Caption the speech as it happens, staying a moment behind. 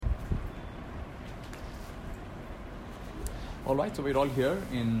All right, so we're all here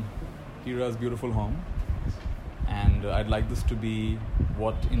in Hira's beautiful home, and I'd like this to be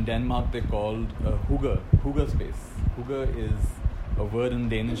what in Denmark they called a hygge space. Hygge is a word in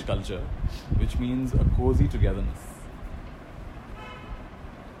Danish culture, which means a cozy togetherness.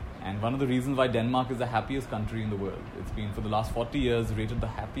 And one of the reasons why Denmark is the happiest country in the world, it's been for the last 40 years rated the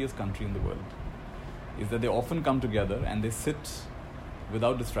happiest country in the world, is that they often come together and they sit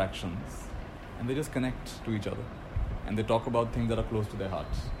without distractions and they just connect to each other. And they talk about things that are close to their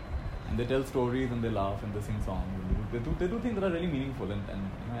hearts. And they tell stories and they laugh and they sing songs. And they do things that are really meaningful.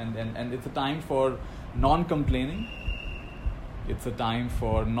 And it's a time for non-complaining. It's a time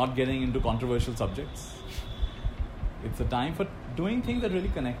for not getting into controversial subjects. It's a time for doing things that really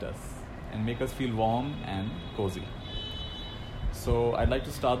connect us and make us feel warm and cozy. So I'd like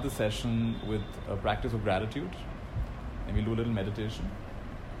to start this session with a practice of gratitude. And we'll do a little meditation.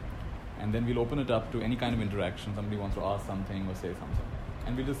 And then we'll open it up to any kind of interaction. Somebody wants to ask something or say something.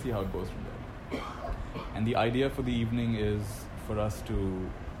 And we'll just see how it goes from there. And the idea for the evening is for us to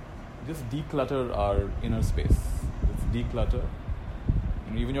just declutter our inner space. Let's declutter.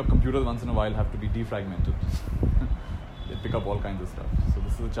 Even your computers once in a while have to be defragmented. They pick up all kinds of stuff. So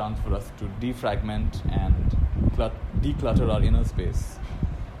this is a chance for us to defragment and declutter our inner space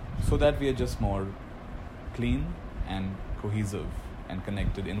so that we are just more clean and cohesive and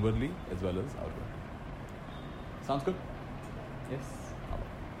connected inwardly as well as outwardly. Sounds good? Yes? All right.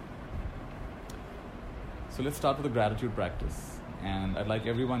 So let's start with the gratitude practice. And I'd like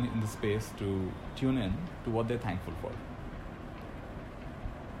everyone in the space to tune in to what they're thankful for.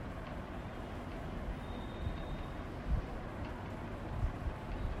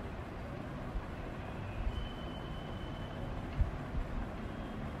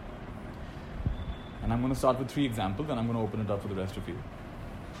 And I'm going to start with 3 examples and I'm going to open it up for the rest of you.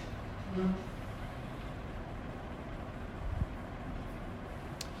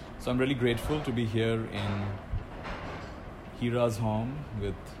 So I'm really grateful to be here in Hira's home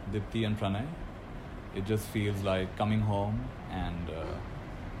with Dipti and Pranay. It just feels like coming home, and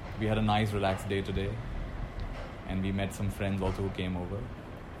we had a nice relaxed day today and we met some friends also who came over.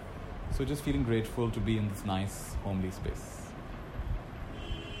 So just feeling grateful to be in this nice homely space.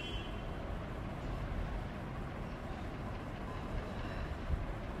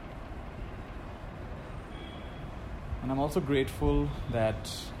 And I'm also grateful that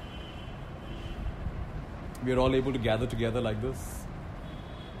we are all able to gather together like this,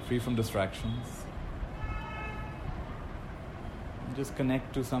 free from distractions, and just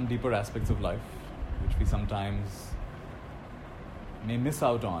connect to some deeper aspects of life, which we sometimes may miss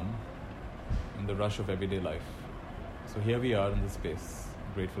out on in the rush of everyday life. So here we are in this space,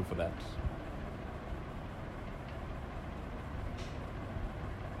 grateful for that.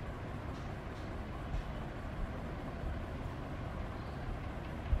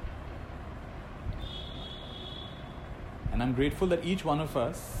 And I'm grateful that each one of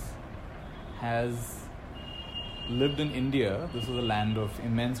us has lived in India. This is a land of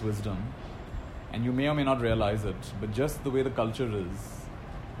immense wisdom. And you may or may not realize it, but just the way the culture is,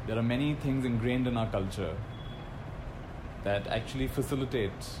 there are many things ingrained in our culture that actually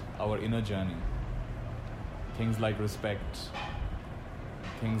facilitate our inner journey. Things like respect,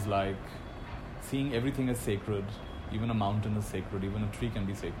 things like seeing everything as sacred. Even a mountain is sacred, even a tree can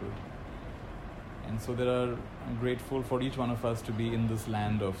be sacred. And so I'm grateful for each one of us to be in this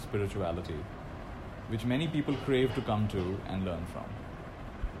land of spirituality, which many people crave to come to and learn from.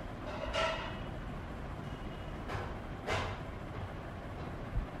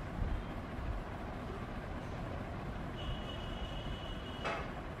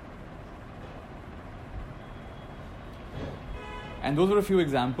 And those are a few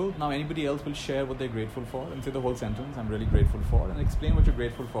examples. Now anybody else will share what they're grateful for and say the whole sentence, I'm really grateful for, and explain what you're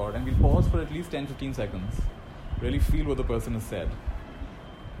grateful for. And we'll pause for at least 10-15 seconds. Really feel what the person has said.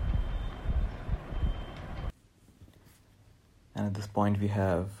 And at this point we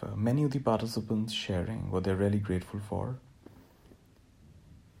have many of the participants sharing what they're really grateful for.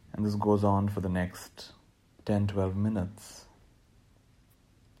 And this goes on for the next 10-12 minutes.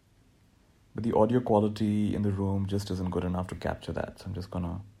 But the audio quality in the room just isn't good enough to capture that. So I'm just going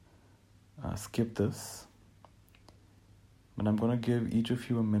to skip this. But I'm going to give each of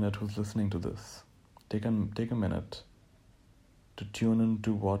you a minute who's listening to this. Take a minute to tune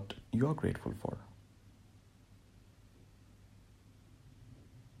into what you're grateful for.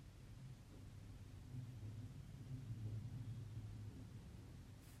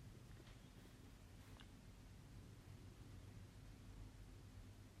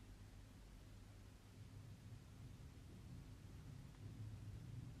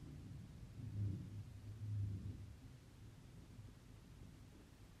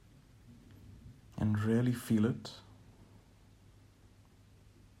 really feel it.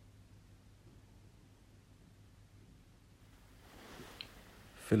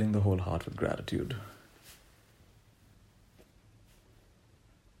 Filling the whole heart with gratitude.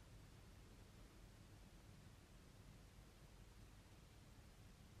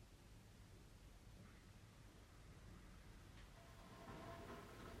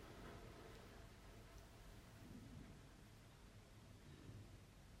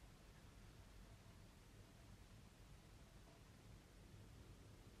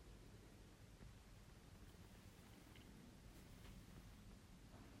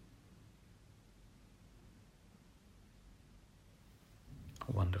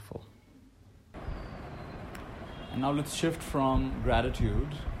 Wonderful. And now let's shift from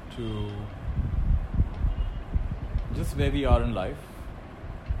gratitude to just where we are in life.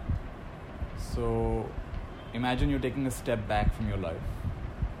 So imagine you're taking a step back from your life,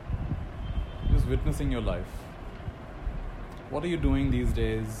 just witnessing your life. What are you doing these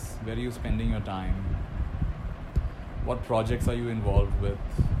days? Where are you spending your time? What projects are you involved with?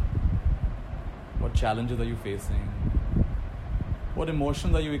 What challenges are you facing? What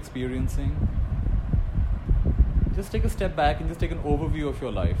emotions are you experiencing? Just take a step back and just take an overview of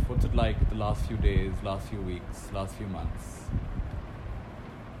your life. What's it like the last few days, last few weeks, last few months?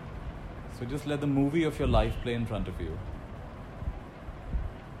 So just let the movie of your life play in front of you.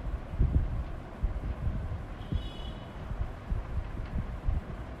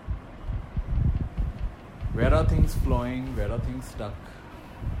 Where are things flowing? Where are things stuck?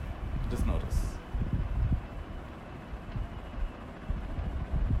 Just notice.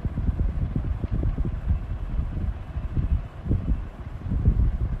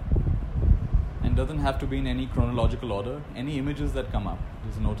 Doesn't have to be in any chronological order. Any images that come up,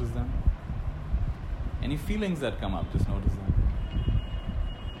 just notice them. Any feelings that come up, just notice them.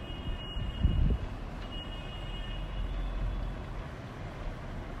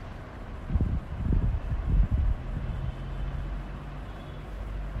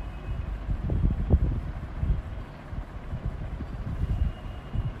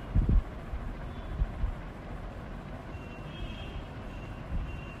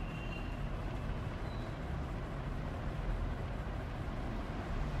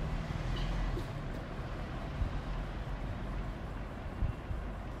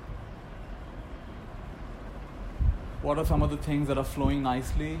 What are some of the things that are flowing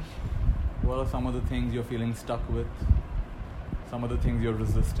nicely? What are some of the things you're feeling stuck with? Some of the things you're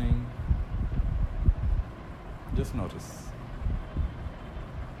resisting? Just notice.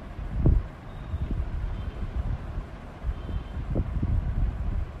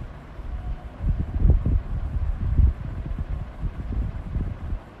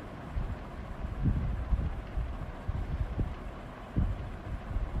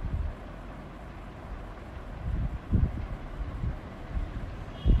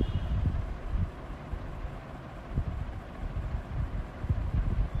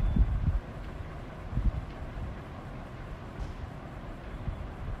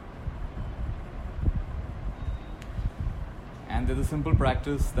 And there's a simple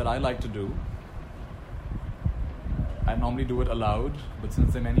practice that I like to do. I normally do it aloud, but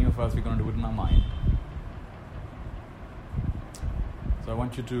since there are many of us, we're going to do it in our mind. So I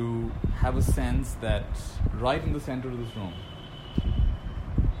want you to have a sense that right in the center of this room,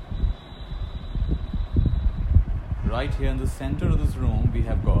 right here in the center of this room, we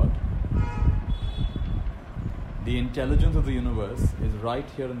have God. The intelligence of the universe is right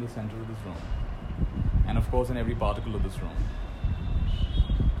here in the center of this room. And of course in every particle of this room.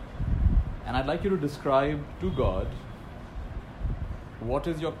 And I'd like you to describe to God, what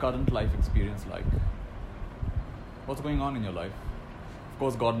is your current life experience like? What's going on in your life? Of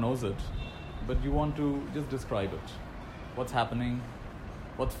course God knows it, but you want to just describe it. What's happening?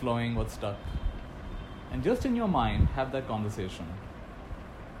 What's flowing? What's stuck? And just in your mind, have that conversation.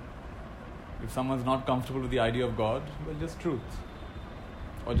 If someone's not comfortable with the idea of God, well, just truth.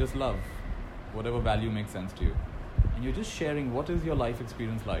 Or just love. Whatever value makes sense to you. And you're just sharing what is your life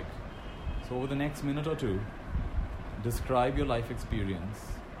experience like. So over the next minute or two, describe your life experience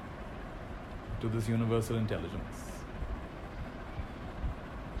to this universal intelligence.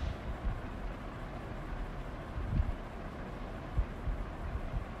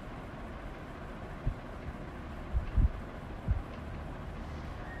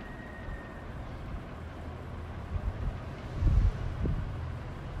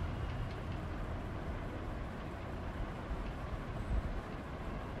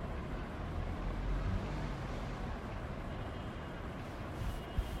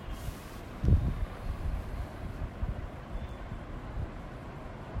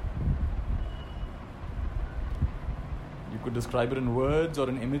 could describe it in words or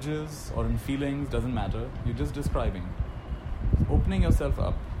in images or in feelings, doesn't matter. You're just describing. Opening yourself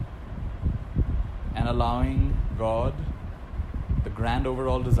up and allowing God, the grand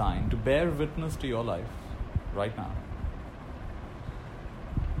overall design, to bear witness to your life right now.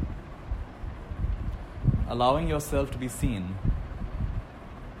 Allowing yourself to be seen.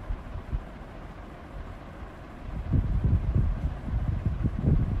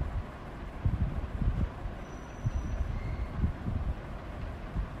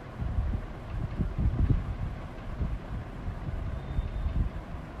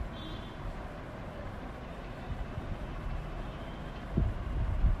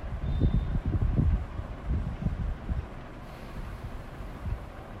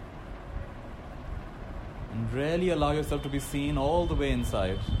 Really allow yourself to be seen all the way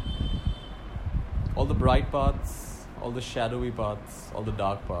inside. All the bright parts, all the shadowy parts, all the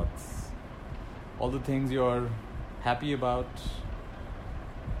dark parts, all the things you're happy about,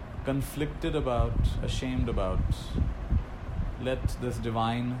 conflicted about, ashamed about. Let this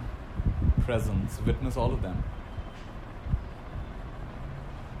divine presence witness all of them.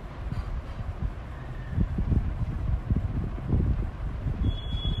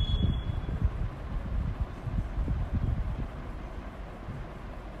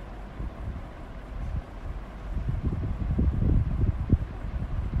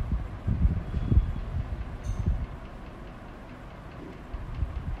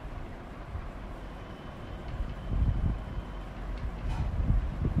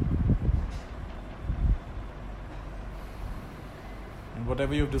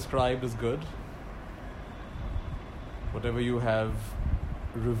 Whatever you've described is good. Whatever you have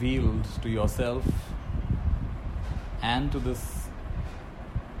revealed to yourself and to this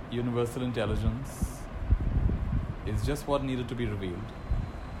universal intelligence is just what needed to be revealed.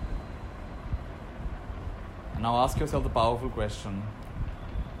 And now ask yourself the powerful question: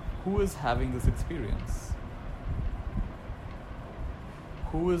 who is having this experience?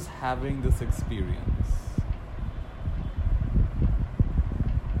 Who is having this experience?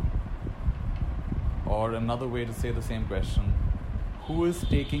 Or another way to say the same question: who is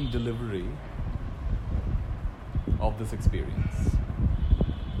taking delivery of this experience?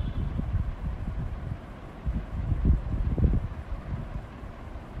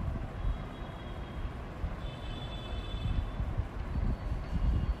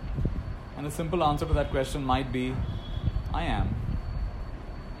 And a simple answer to that question might be, I am.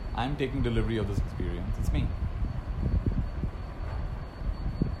 I'm taking delivery of this experience. It's me.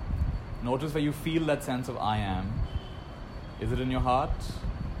 Notice where you feel that sense of I am. Is it in your heart?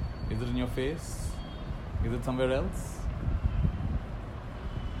 Is it in your face? Is it somewhere else?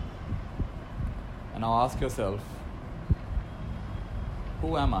 And now ask yourself,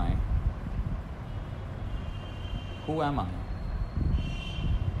 who am I? Who am I?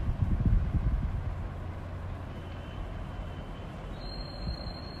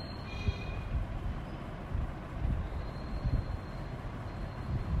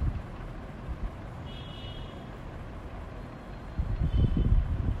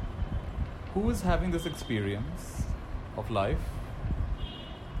 Who is having this experience of life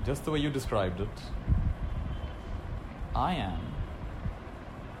just the way you described it? I am.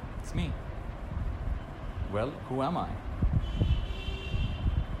 It's me. Well, who am I?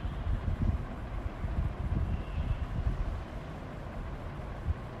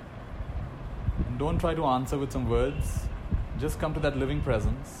 And don't try to answer with some words. Just come to that living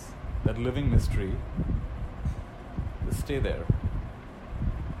presence, that living mystery. Just stay there.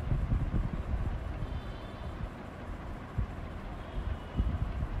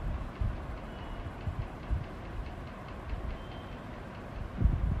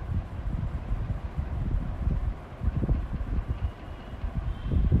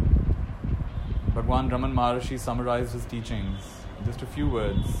 Bhagwan Raman Maharshi summarized his teachings in just a few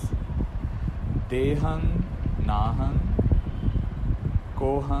words. Dehang, Nahang,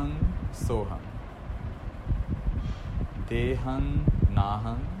 Kohang, Sohang. Dehang,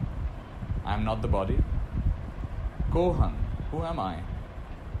 Nahang, I am not the body. Kohang, who am I?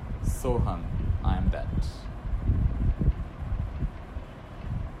 Sohang, I am that.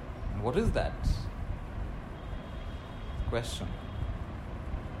 And what is that? Question.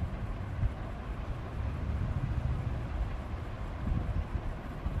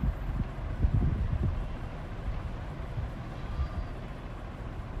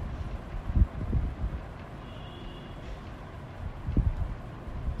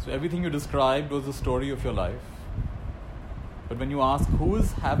 So everything you described was the story of your life. But when you ask who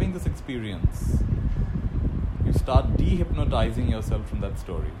is having this experience, you start dehypnotizing yourself from that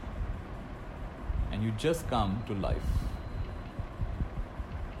story. And you just come to life.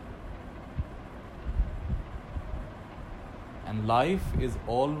 And life is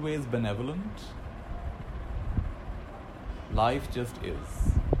always benevolent. Life just is.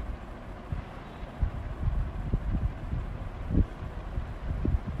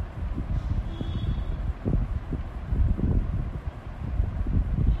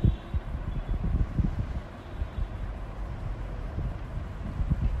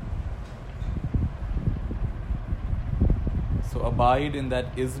 So abide in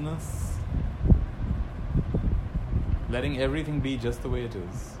that isness, letting everything be just the way it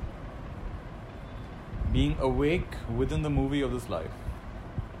is. Being awake within the movie of this life.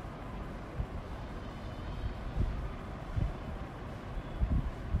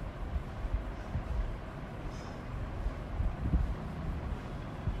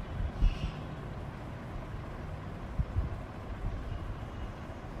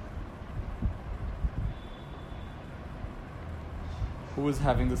 Who is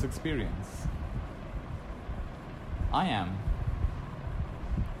having this experience? I am.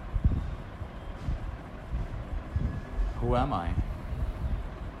 Who am I?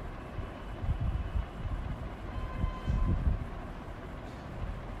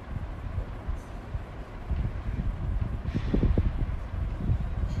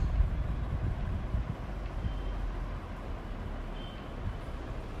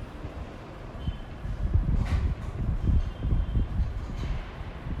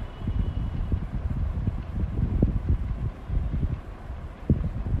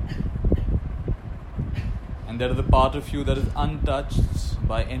 And there is a part of you that is untouched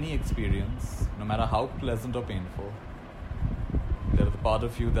by any experience, no matter how pleasant or painful. There is a part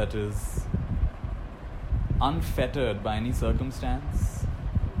of you that is unfettered by any circumstance,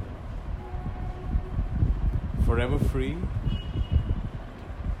 forever free,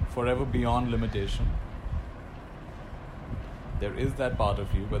 forever beyond limitation. There is that part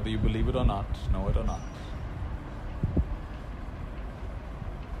of you, whether you believe it or not, know it or not.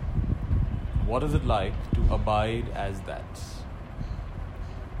 What is it like to abide as that?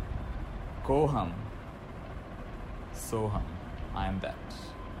 Koham, soham, I am that.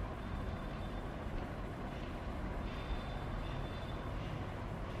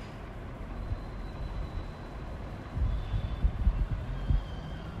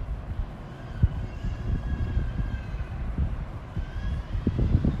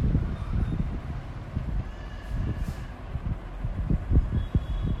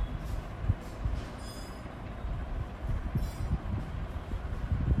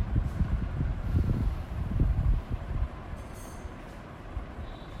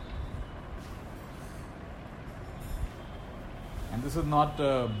 And this is not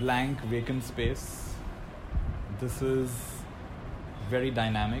a blank, vacant space. This is very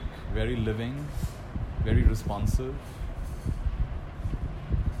dynamic, very living, very responsive.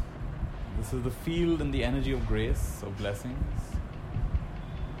 This is the field and the energy of grace, of blessings.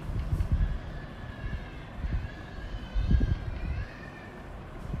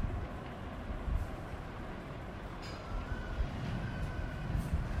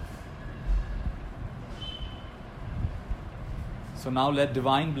 So now let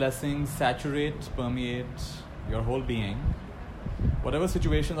divine blessings saturate, permeate your whole being. Whatever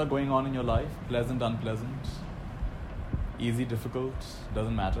situations are going on in your life, pleasant, unpleasant, easy, difficult,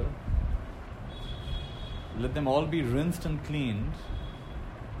 doesn't matter. Let them all be rinsed and cleaned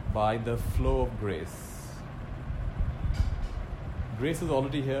by the flow of grace. Grace is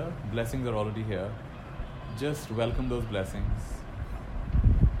already here, blessings are already here. Just welcome those blessings.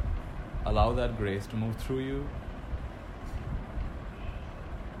 Allow that grace to move through you.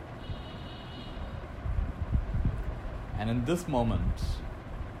 And in this moment,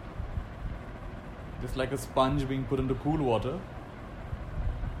 just like a sponge being put into cool water,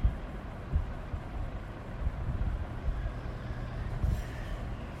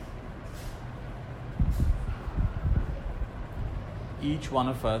 each one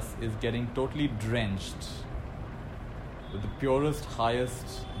of us is getting totally drenched with the purest,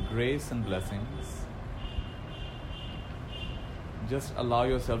 highest grace and blessings. Just allow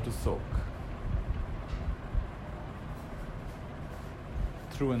yourself to soak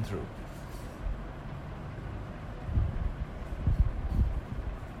through and through.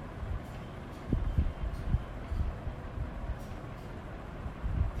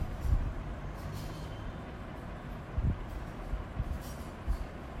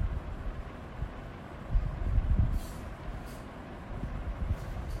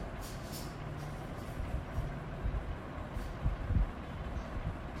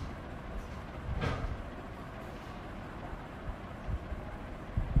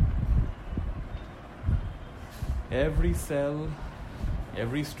 Every cell,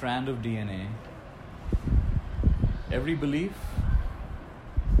 every strand of DNA Every belief,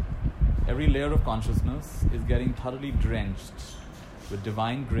 every layer of consciousness is getting thoroughly drenched with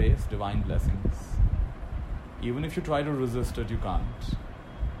divine grace, divine blessings. Even if you try to resist it, you can't.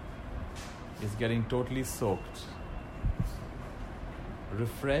 It's getting totally soaked,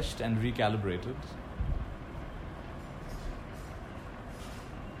 refreshed and recalibrated.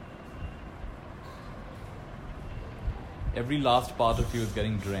 Every last part of you is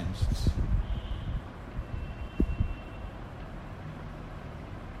getting drenched.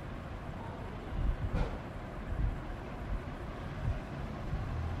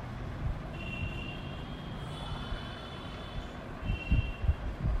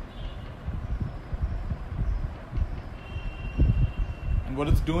 And what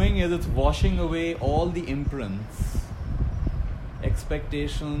it's doing is it's washing away all the imprints,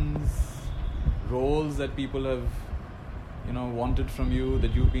 expectations, roles that people have wanted from you,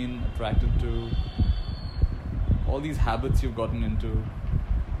 that you've been attracted to, all these habits you've gotten into,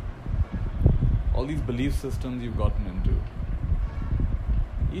 all these belief systems you've gotten into.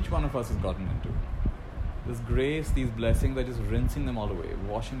 Each one of us has gotten into. This grace, these blessings are just rinsing them all away,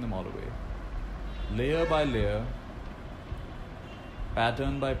 washing them all away. Layer by layer,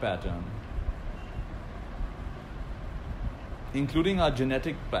 pattern by pattern, including our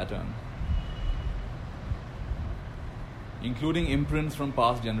genetic pattern, including imprints from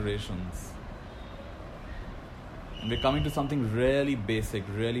past generations. And we're coming to something really basic,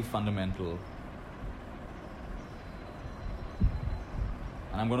 really fundamental.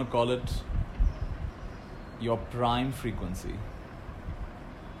 And I'm going to call it your prime frequency.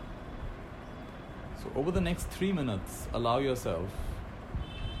 So over the next 3 minutes, allow yourself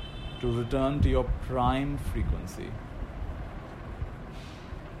to return to your prime frequency.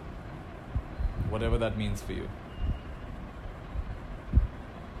 Whatever that means for you.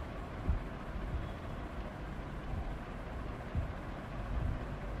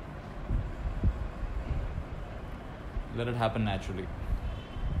 Let it happen naturally.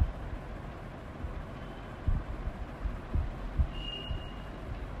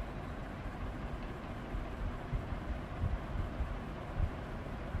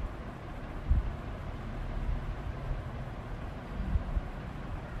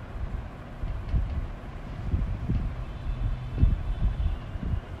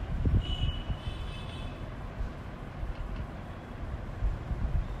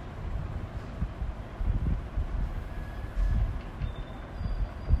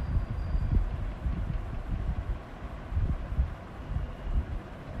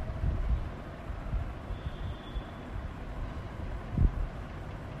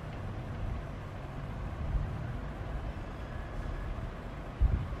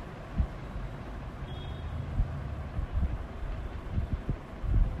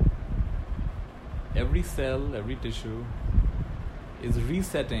 Every cell, every tissue is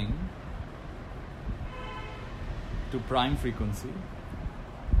resetting to prime frequency.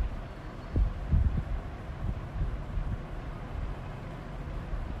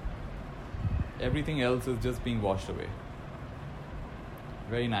 Everything else is just being washed away.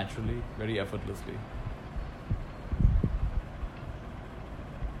 Very naturally, very effortlessly.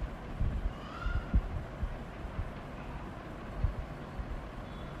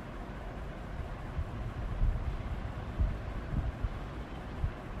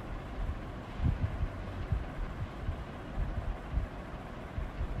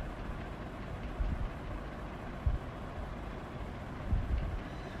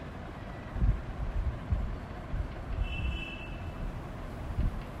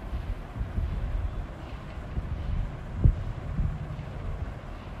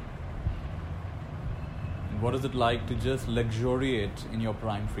 What is it like to just luxuriate in your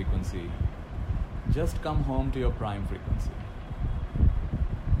prime frequency? Just come home to your prime frequency.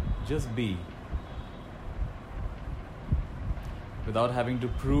 Just be. Without having to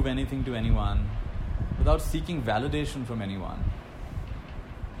prove anything to anyone, without seeking validation from anyone.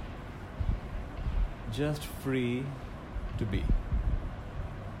 Just free to be.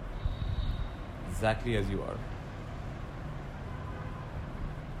 Exactly as you are.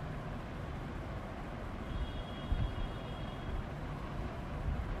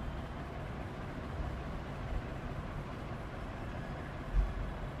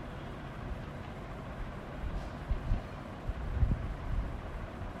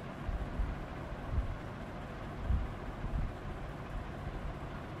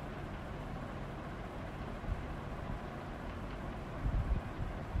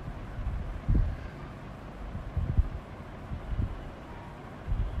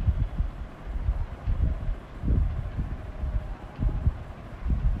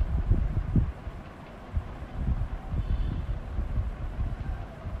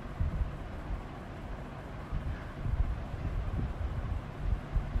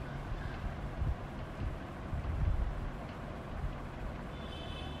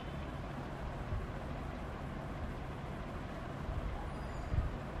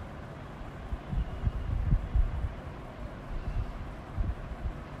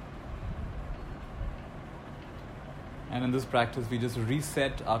 And in this practice, we just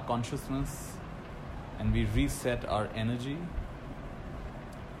reset our consciousness and we reset our energy.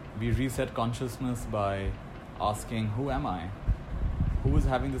 We reset consciousness by asking, who am I? Who is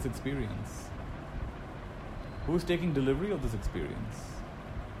having this experience? Who is taking delivery of this experience?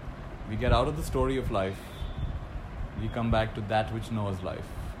 We get out of the story of life. We come back to that which knows life,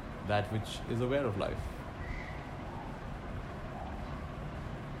 that which is aware of life.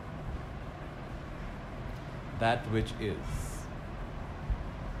 That which is.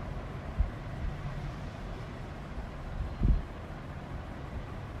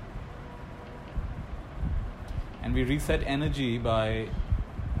 And we reset energy by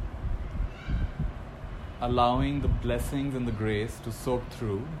allowing the blessings and the grace to soak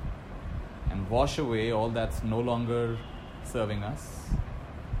through and wash away all that's no longer serving us.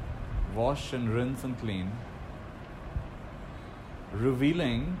 Wash and rinse and clean,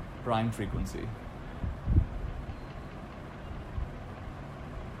 revealing prime frequency.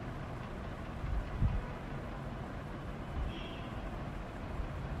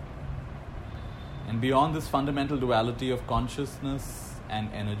 And beyond this fundamental duality of consciousness and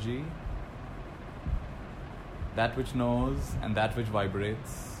energy, that which knows and that which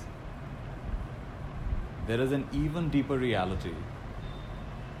vibrates, there is an even deeper reality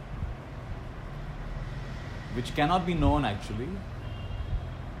which cannot be known actually.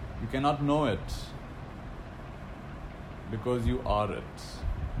 You cannot know it because you are it.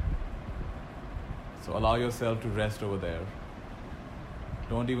 So allow yourself to rest over there.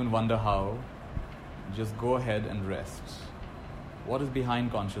 Don't even wonder how. Just go ahead and rest. What is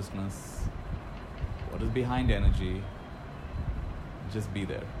behind consciousness? What is behind energy? Just be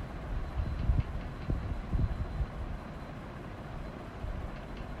there.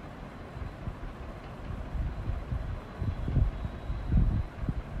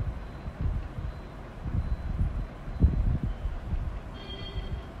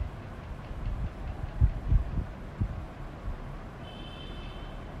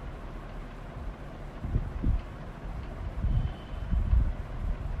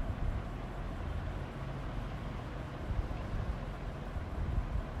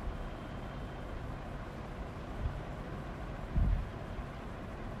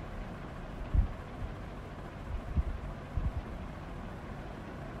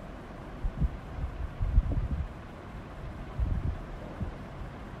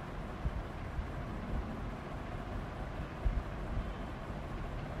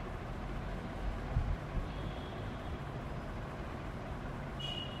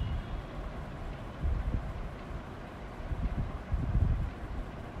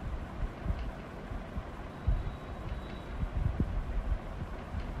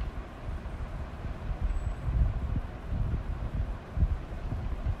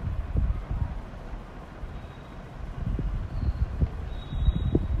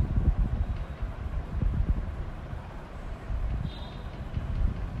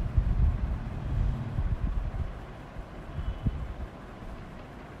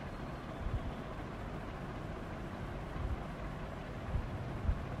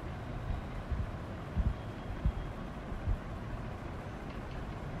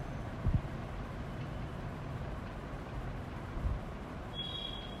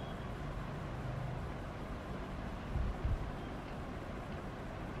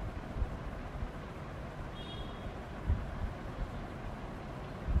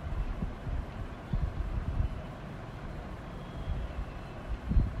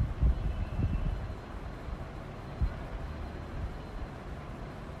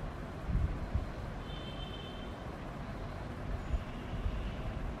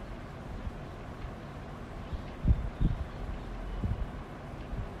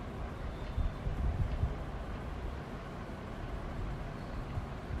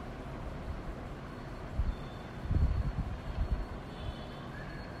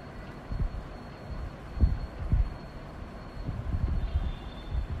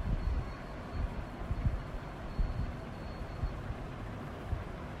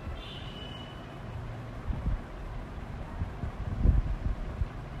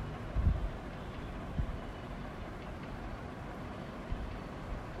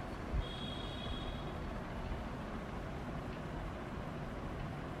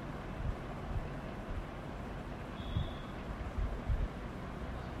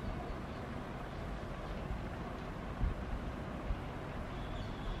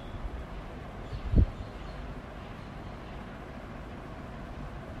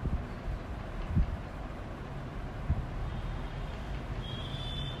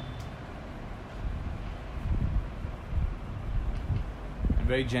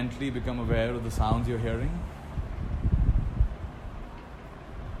 Very gently become aware of the sounds you're hearing.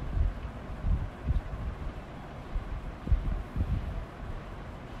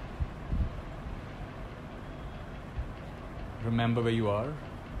 remember where you are.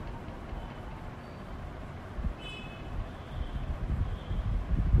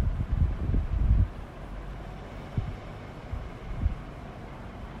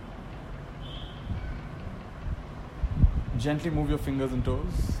 Gently move your fingers and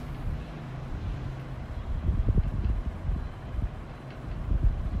toes.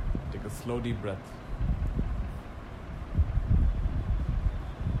 Take a slow, deep breath.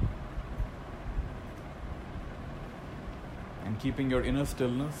 And keeping your inner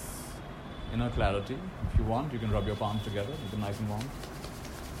stillness, inner clarity. If you want, you can rub your palms together, make them nice and warm.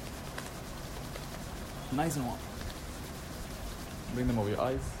 Nice and warm. Bring them over your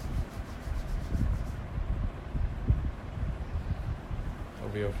eyes.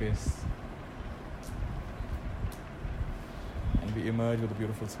 Over your face, and we emerge with a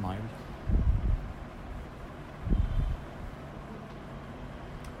beautiful smile.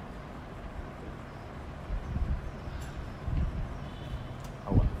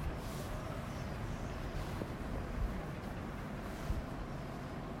 How wonderful.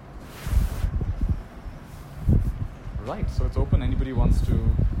 Right, so it's open. Anybody wants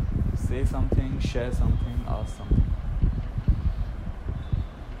to say something, share something, ask something.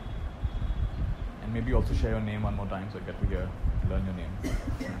 Maybe also share your name one more time so I get to learn your name.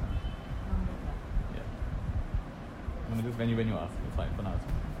 Yeah. Just when you ask, it's fine for now. I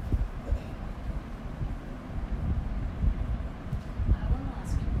want to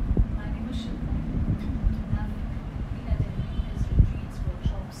ask you, my name is Shilpa. I've been attending his retreats,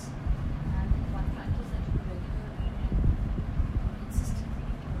 workshops, and one practice that you regularly and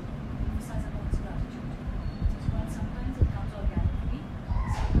consistently emphasize about is gratitude. So while sometimes it comes organically,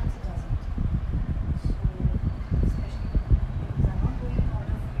 sometimes it doesn't.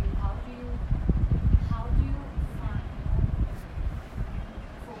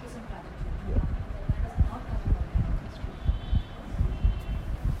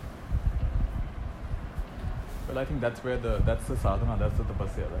 Well, I think that's the sadhana, that's the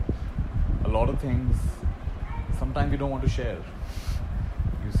tapasya, right? A lot of things, sometimes you don't want to share.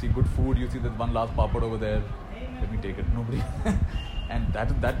 You see good food, you see that one last papad over there, let me take it. Nobody. And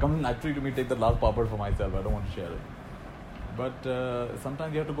that comes naturally to me, take the last papad for myself. I don't want to share it. But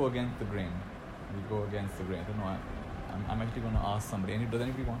sometimes you have to go against the grain. You go against the grain. I'm actually going to ask somebody. Does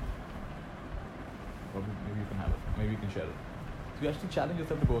anybody want? Or maybe you can have it. Maybe you can share it. So you actually challenge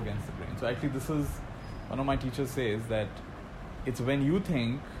yourself to go against the grain. So actually this is, one of my teachers says that it's when you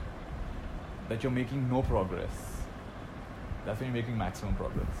think that you're making no progress, that's when you're making maximum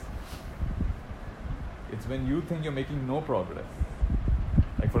progress. It's when you think you're making no progress.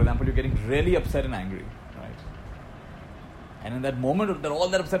 Like for example, you're getting really upset and angry, right? And in that moment, all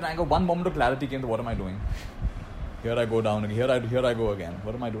that upset and anger, one moment of clarity came to, what am I doing? Here I go down, here I go again.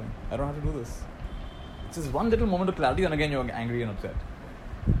 What am I doing? I don't have to do this. It's just one little moment of clarity, and again you're angry and upset.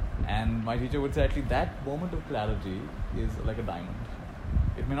 And my teacher would say, actually, that moment of clarity is like a diamond.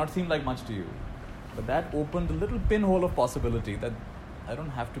 It may not seem like much to you, but that opened a little pinhole of possibility that I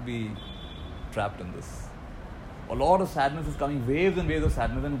don't have to be trapped in this. A lot of sadness is coming, waves and waves of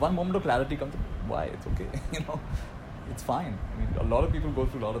sadness, and one moment of clarity comes. Why? It's okay. It's fine. I mean, a lot of people go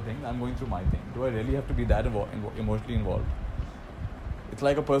through a lot of things. I'm going through my thing. Do I really have to be that emotionally involved? It's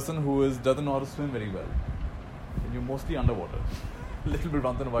like a person who doesn't know how to swim very well. And you're mostly underwater. Little bit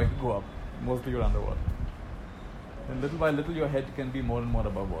once in a while you go up. Mostly you're underwater. Then little by little your head can be more and more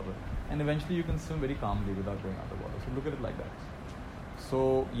above water. And eventually you can swim very calmly without going underwater. So look at it like that.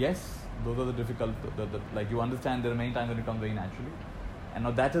 So yes, those are the difficult, like you understand there are many times when it comes very naturally. And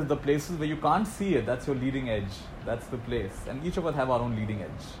now that is the places where you can't see it. That's your leading edge. That's the place. And each of us have our own leading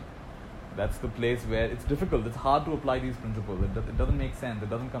edge. That's the place where it's difficult. It's hard to apply these principles. It doesn't make sense. It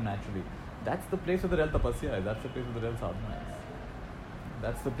doesn't come naturally. That's the place where the real tapasya is. That's the place where the real sadhana is.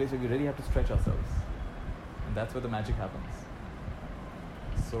 That's the place where we really have to stretch ourselves. And that's where the magic happens.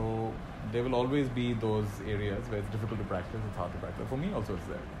 So there will always be those areas where it's difficult to practice, it's hard to practice. For me also it's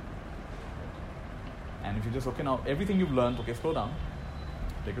there. And if you just, okay, now everything you've learned, okay, slow down.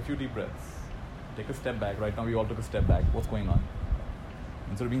 Take a few deep breaths. Take a step back. Right now we all took a step back. What's going on?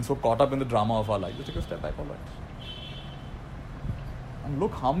 Instead of being so caught up in the drama of our life, just take a step back, all right. And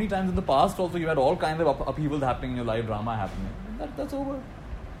look how many times in the past also you had all kinds of upheavals happening in your life, drama happening. That's over.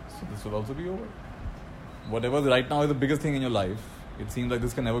 So this will also be over. Whatever right now is the biggest thing in your life, it seems like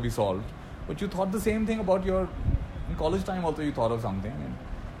this can never be solved. But you thought the same thing about in college time also you thought of something. And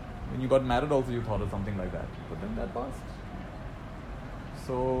when you got married also you thought of something like that. But then that passed.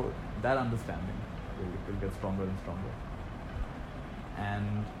 So that understanding will get stronger and stronger.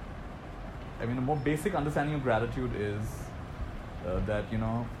 And I mean, a more basic understanding of gratitude is that,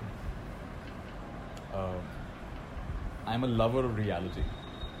 I'm a lover of reality.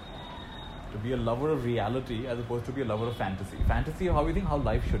 To be a lover of reality as opposed to be a lover of fantasy. Fantasy of how we think how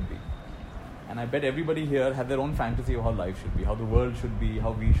life should be. And I bet everybody here have their own fantasy of how life should be, how the world should be,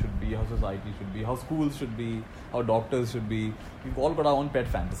 how we should be, how society should be, how schools should be, how doctors should be. We've all got our own pet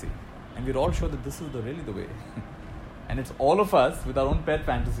fantasy. And we're all sure that this is really the way. And it's all of us with our own pet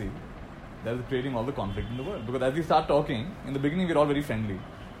fantasy that is creating all the conflict in the world. Because as we start talking, in the beginning we're all very friendly.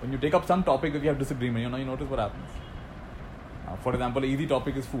 When you take up some topic that you have disagreement, you notice what happens. For example, an easy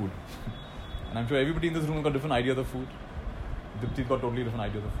topic is food. And I'm sure everybody in this room has got different ideas of food. Dipti's got totally different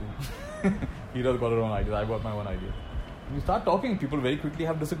ideas of food. Hira's got her own ideas. I've got my own ideas. When you start talking, people very quickly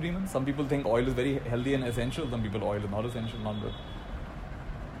have disagreements. Some people think oil is very healthy and essential. Some people oil is not essential, not good.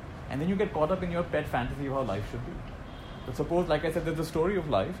 And then you get caught up in your pet fantasy of how life should be. But suppose, like I said, there's a story of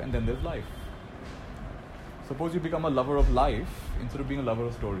life and then there's life. Suppose you become a lover of life instead of being a lover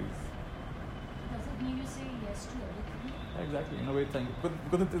of stories. Does it mean you say yes to everything? Yeah, exactly. In a way,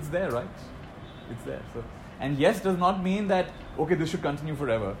 because it's there, right? It's there. So, and yes does not mean that, okay, this should continue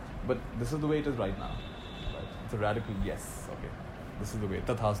forever, but this is the way it is right now. Right? It's a radical yes. Okay, this is the way.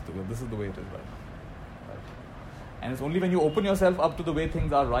 Tathastu. This is the way it is right. And it's only when you open yourself up to the way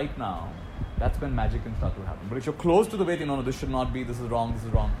things are right now, that's when magic can start to happen. But if you're close to the way, no, this should not be, this is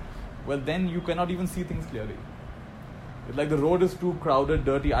wrong, well, then you cannot even see things clearly. It's like the road is too crowded,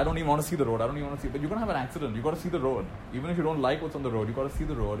 dirty. I don't even want to see the road. But you're going to have an accident. You've got to see the road. Even if you don't like what's on the road, you've got to see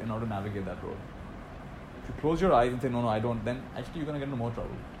the road in order to navigate that road. If you close your eyes and say, no, I don't, then actually you're going to get into more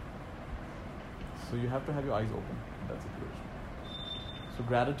trouble. So you have to have your eyes open in that situation. So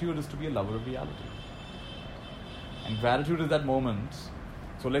gratitude is to be a lover of reality. And gratitude is that moment.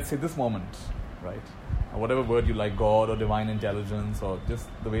 So let's say this moment, right? Or whatever word you like, God or divine intelligence or just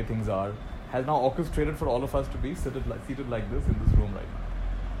the way things are, has now orchestrated for all of us to be seated like this in this room right now.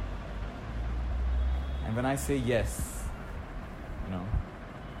 And when I say yes,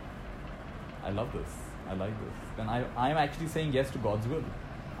 I love this, I like this, then I am actually saying yes to God's will.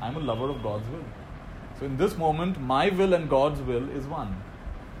 I'm a lover of God's will. So in this moment, my will and God's will is one.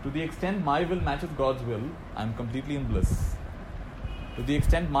 To the extent my will matches God's will, I'm completely in bliss. To the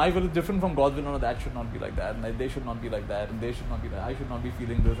extent my will is different from God's will, no, that should not be like that, and they should not be like that, and they should not be that, I should not be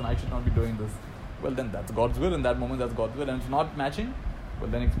feeling this, and I should not be doing this. Well, then that's God's will. In that moment, that's God's will. And if it's not matching, well,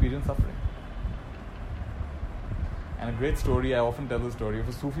 then experience suffering. And a great story, I often tell the story of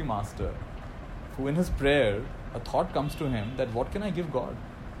a Sufi master who in his prayer, a thought comes to him that what can I give God?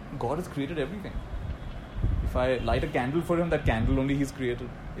 God has created everything. If I light a candle for him, that candle only he's created.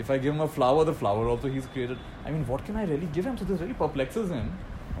 If I give him a flower, the flower also he's created. I mean, what can I really give him? So this really perplexes him.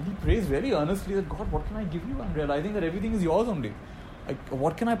 And he prays very earnestly that, God, what can I give you? I'm realizing that everything is yours only.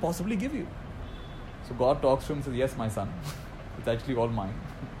 What can I possibly give you? So God talks to him and says, yes, my son. It's actually all mine.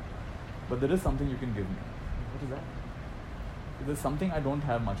 But there is something you can give me. What is that? There's something I don't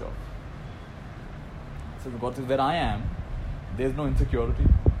have much of. So God says, where I am, there's no insecurity.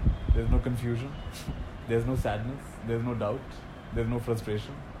 There's no confusion. There's no sadness. There's no doubt. There's no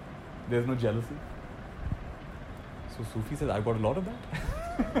frustration. There's no jealousy. So Sufi says, I've got a lot of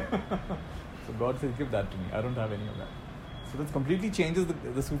that. So God says, give that to me. I don't have any of that. So this completely changes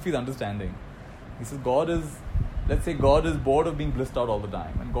the Sufi's understanding. He says, let's say God is bored of being blissed out all the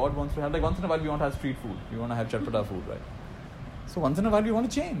time. And God wants to have, like once in a while we want to have street food. We want to have chatpata food, right? So once in a while we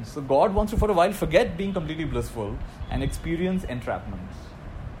want to change. So God wants to for a while forget being completely blissful and experience entrapment.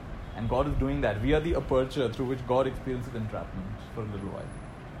 And God is doing that. We are the aperture through which God experiences entrapment for a little while.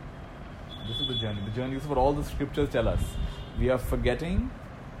 This is the journey. The journey is what all the scriptures tell us. We are forgetting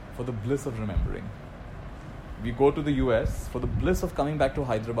for the bliss of remembering. We go to the US for the bliss of coming back to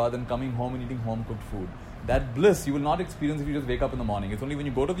Hyderabad and coming home and eating home-cooked food. That bliss you will not experience if you just wake up in the morning. It's only when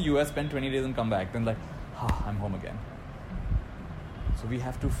you go to the US, spend 20 days and come back, then I'm home again. So we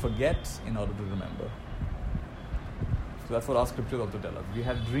have to forget in order to remember. So that's what our scriptures also tell us. We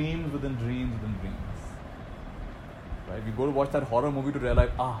have dreams within dreams within dreams. Right? We go to watch that horror movie to realize,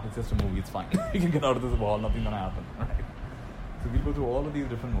 it's just a movie, it's fine. We can get out of this wall, nothing's going to happen. Right? So we'll go through all of these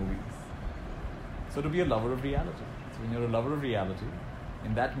different movies. So to be a lover of reality. So when you're a lover of reality,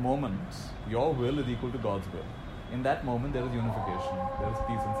 in that moment, your will is equal to God's will. In that moment, there is unification. There is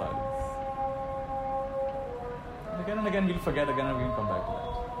peace and silence. And again, we'll forget again and we'll come back to that.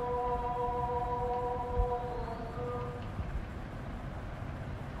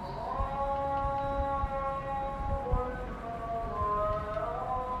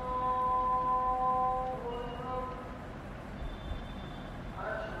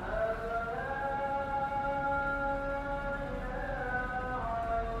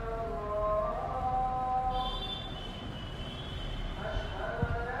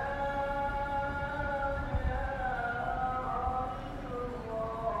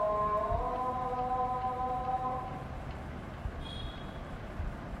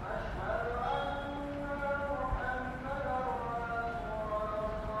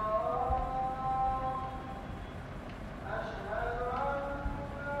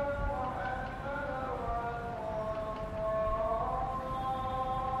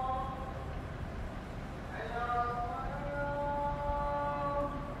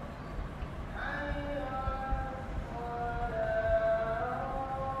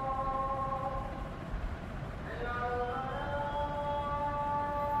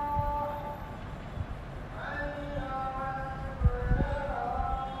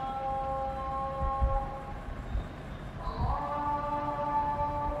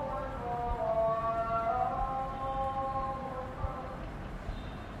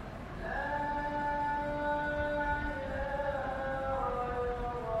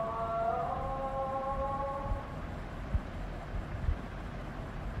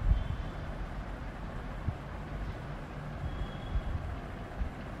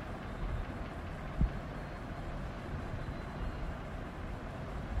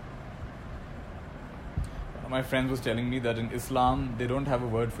 my friend was telling me that in Islam, they don't have a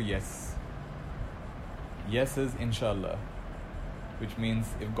word for yes. Yes is inshallah, which means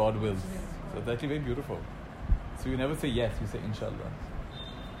if God wills. So it's actually very beautiful. So you never say yes, you say inshallah.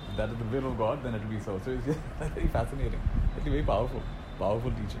 If that is the will of God, then it will be so. So it's just very fascinating. Actually very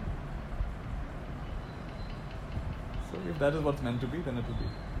powerful teaching. So if that is what's meant to be, then it will be.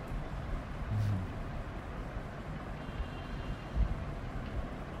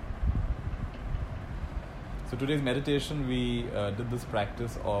 So today's meditation, we did this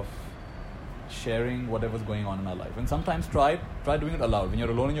practice of sharing whatever's going on in our life. And sometimes try doing it aloud. When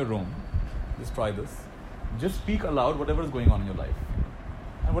you're alone in your room, just try this. Just speak aloud whatever is going on in your life.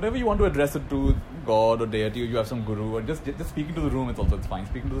 And whatever you want to address it to, God or deity, or you have some guru, or just speaking to the room, it's fine.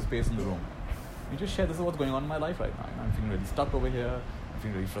 Speaking to the space in the room. You just share, this is what's going on in my life right now. I'm feeling really stuck over here. I'm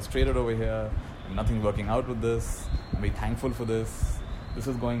feeling really frustrated over here. Nothing's working out with this. I'm very thankful for this. This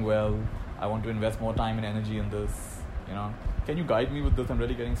is going well. I want to invest more time and energy in this. Can you guide me with this? I'm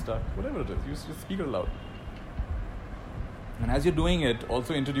really getting stuck. Whatever it is, you just speak it aloud. And as you're doing it,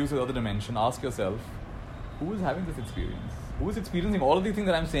 also introduce the other dimension. Ask yourself, who is having this experience? Who is experiencing all of these things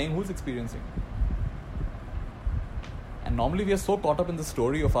that I'm saying? Who is experiencing? And normally we are so caught up in the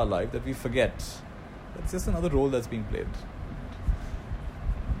story of our life that we forget that it's just another role that's being played.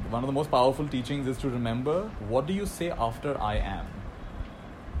 One of the most powerful teachings is to remember, what do you say after I am?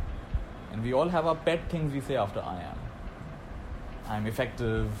 And we all have our pet things we say after I am. I'm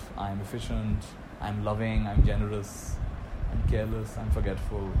effective, I'm efficient, I'm loving, I'm generous, I'm careless, I'm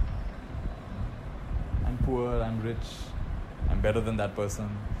forgetful, I'm poor, I'm rich, I'm better than that person.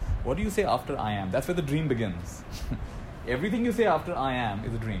 What do you say after I am? That's where the dream begins. Everything you say after I am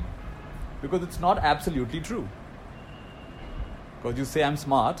is a dream. Because it's not absolutely true. Because you say I'm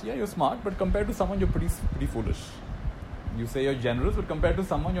smart, yeah, you're smart, but compared to someone, you're pretty foolish. You say you're generous, but compared to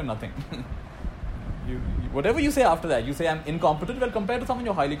someone, you're nothing. Whatever you say after that, you say I'm incompetent, well, compared to someone,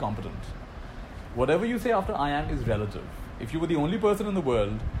 you're highly competent. Whatever you say after I am is relative. If you were the only person in the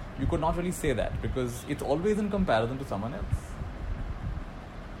world, you could not really say that, because it's always in comparison to someone else.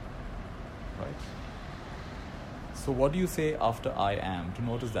 Right? So what do you say after I am? To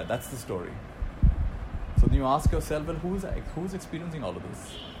notice that. That's the story. So then you ask yourself, well, who's experiencing all of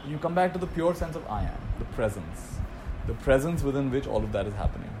this? You come back to the pure sense of I am, the presence. The presence within which all of that is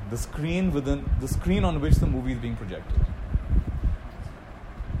happening. The screen on which the movie is being projected.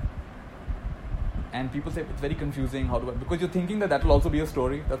 And people say, it's very confusing, because you're thinking that will also be a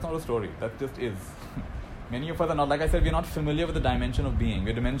story. That's not a story, that just is. Many of us are not, like I said, we're not familiar with the dimension of being.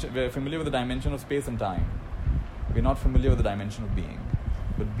 We're familiar with the dimension of space and time. We're not familiar with the dimension of being.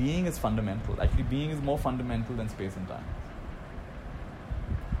 But being is fundamental. Actually, being is more fundamental than space and time.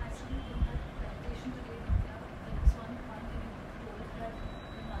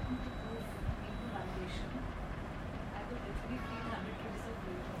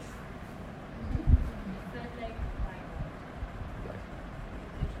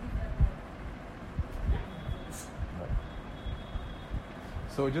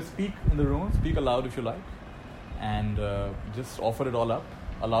 So just speak in the room, speak aloud if you like, and just offer it all up.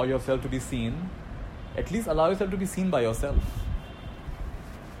 Allow yourself to be seen. At least allow yourself to be seen by yourself.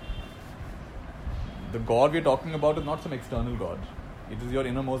 The God we're talking about is not some external God. It is your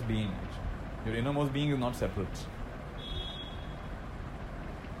innermost being. Your innermost being is not separate.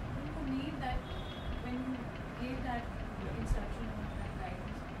 For me, that when you gave that instruction or that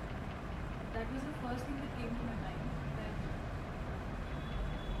guidance, that was the first thing that came to my mind.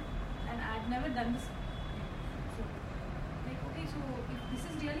 And I'd never done this. So, okay, so if this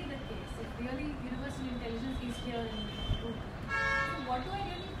is really the case, if really universal intelligence is here in the room, so what do I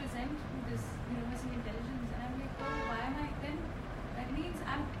really present to this universal intelligence? And I'm like, oh, why am I then? That means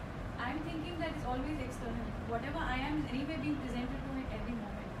I'm thinking that it's always external. Whatever I am is anyway being presented to me at every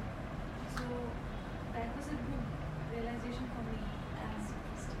moment. So that was a good realization for me. And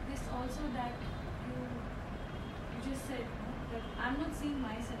this also that you just said, that I'm not seeing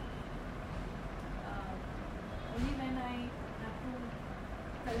myself. Only when I have to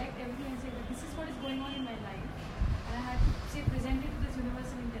collect everything and say that this is what is going on in my life, and I have to say present it to this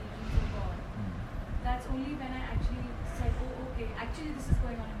universal intelligence of God, that's only when I actually said, oh, okay, actually this is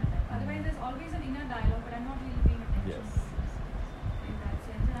going on in my life. Otherwise there's always an inner dialogue, but I'm not really paying attention in that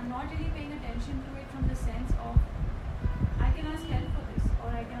sense. And I'm not really paying attention to it from the sense of, I can ask help for this,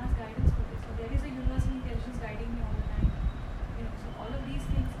 or I can ask guidance for this, or there is a universal intelligence guiding me all the time. So all of these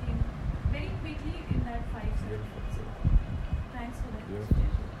things came very quickly in that 5 seconds. So thanks for that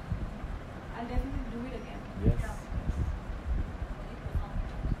suggestion. I'll definitely do it again. Yes.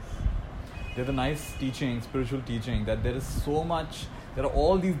 There's a nice teaching, spiritual teaching, that there is so much There are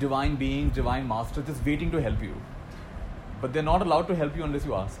all these divine beings, divine masters just waiting to help you. But they're not allowed to help you unless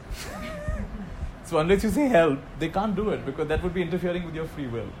you ask. So unless you say help, they can't do it because that would be interfering with your free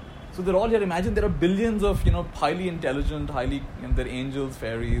will. So they're all here. Imagine there are billions of, highly intelligent, they're angels,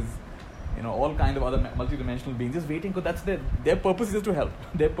 fairies, all kind of other multidimensional beings just waiting because that's their purpose is to help.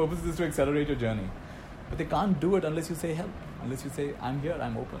 Their purpose is to accelerate your journey. But they can't do it unless you say help. Unless you say, I'm here,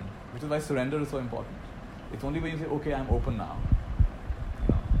 I'm open. Which is why surrender is so important. It's only when you say, okay, I'm open now.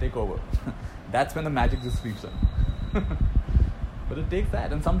 Take over. That's when the magic just sweeps in. But it takes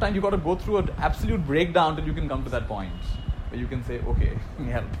that. And sometimes you got to go through an absolute breakdown till you can come to that point where you can say, okay,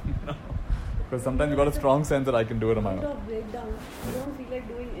 help. Because sometimes you got a strong sense that I can do it on my own. After a breakdown, you don't feel like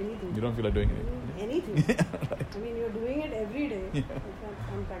doing anything. You don't feel like doing anything. Yeah, right. I mean, you're doing it every day. Yeah.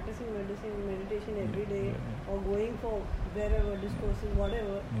 If I'm practicing meditation every day, or going for wherever, discourses,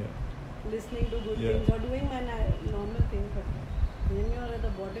 whatever, listening to good things, or doing my normal thing. But when you're at the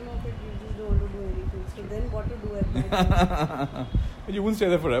bottom of it, you just don't want to do anything. So then what to do at night? But you won't stay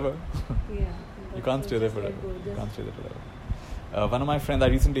there forever. Yeah. You can't stay there forever. One of my friends, I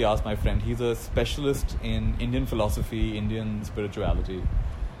recently asked my friend, he's a specialist in Indian philosophy, Indian spirituality.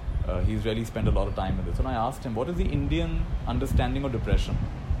 He's really spent a lot of time in this. And I asked him, what is the Indian understanding of depression?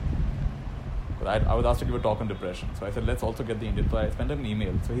 I was asked to give a talk on depression. So I said, let's also get the Indian. So I sent him an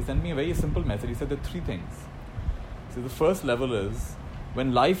email. So he sent me a very simple message. He said there are 3 things. So the first level is,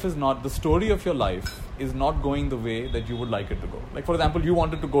 when life is not, the story of your life is not going the way that you would like it to go. Like for example, you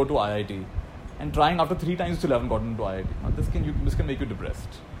wanted to go to IIT and trying after 3 times you still haven't gotten into IIT. Now this can make you depressed.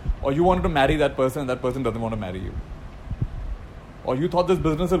 Or you wanted to marry that person and that person doesn't want to marry you. Or you thought this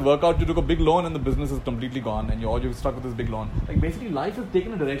business will work out, you took a big loan and the business is completely gone and you're stuck with this big loan. Like basically life has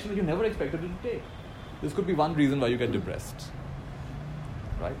taken a direction that you never expected it to take. This could be one reason why you get depressed.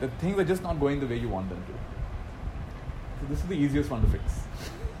 Right? The things are just not going the way you want them to. So this is the easiest one to fix.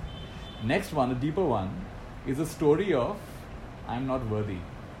 Next one, a deeper one, is a story of I'm not worthy.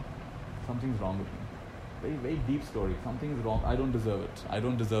 Something's wrong with me. Very, very deep story. Something is wrong. I don't deserve it. I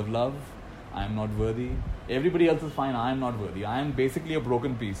don't deserve love. I am not worthy. Everybody else is fine. I am not worthy. I am basically a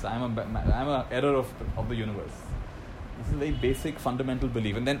broken piece. I am an error of the universe. This is a very basic, fundamental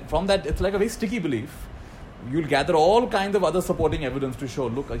belief. And then from that, it's like a very sticky belief. You'll gather all kinds of other supporting evidence to show,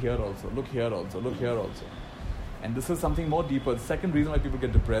 look here also, look here also, look here also. And this is something more deeper. The second reason why people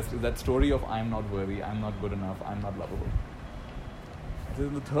get depressed is that story of I am not worthy, I am not good enough, I am not lovable. This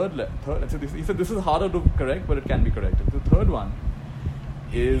is the third. He said this is harder to correct, but it can be corrected. The third one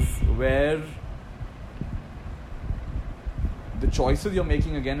is where the choices you're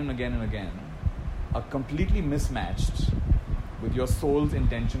making again and again and again are completely mismatched with your soul's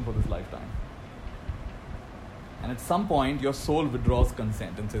intention for this lifetime. And at some point, your soul withdraws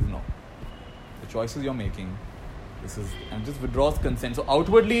consent and says no. The choices you're making, and just withdraws consent. So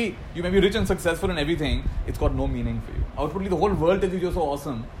outwardly, you may be rich and successful and everything, it's got no meaning for you. Outwardly, the whole world tells you you're so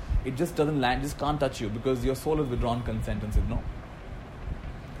awesome, it just doesn't land, just can't touch you because your soul has withdrawn consent and said no.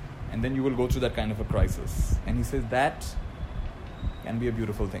 And then you will go through that kind of a crisis. And he says that can be a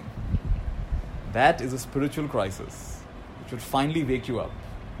beautiful thing. That is a spiritual crisis which would finally wake you up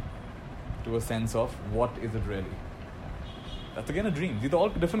to a sense of what is it really. That's again a dream. These are all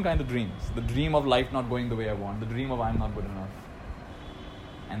different kinds of dreams. The dream of life not going the way I want. The dream of I'm not good enough.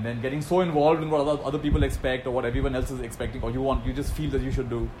 And then getting so involved in what other people expect or what everyone else is expecting or you just feel that you should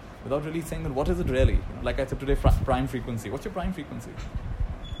do without really saying that what is it really? Like I said today, prime frequency. What's your prime frequency?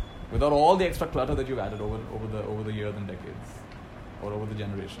 Without all the extra clutter that you've added over the years and decades or over the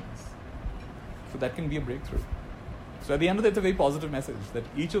generations. So that can be a breakthrough. So at the end of it, it's a very positive message that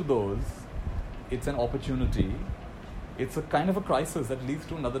each of those, it's an opportunity. It's a kind of a crisis that leads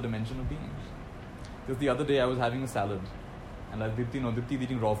to another dimension of being. Just the other day I was having a salad and like Dipti is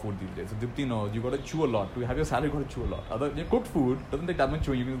eating raw food these days. So Dipti knows you got to chew a lot. To have your salad, you got to chew a lot. Cooked food doesn't take that much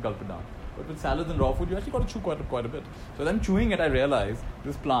chewing, you can just gulp it down. But with salads and raw food, you actually got to chew quite a bit. So then chewing it, I realized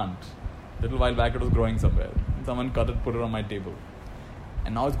this plant, a little while back it was growing somewhere. And someone cut it, put it on my table.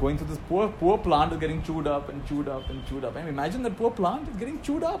 And now it's going through this poor plant is getting chewed up and chewed up and chewed up. And imagine that poor plant is getting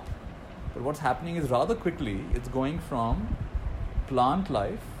chewed up. But what's happening is rather quickly, it's going from plant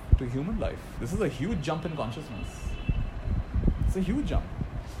life to human life. This is a huge jump in consciousness. It's a huge jump.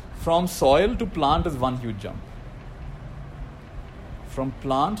 From soil to plant is one huge jump. From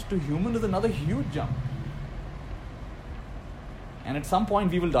plant to human is another huge jump. And at some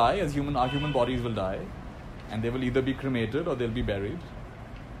point we will die, our human bodies will die, and they will either be cremated or they'll be buried.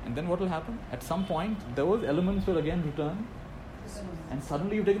 And then what will happen? At some point, those elements will again return. And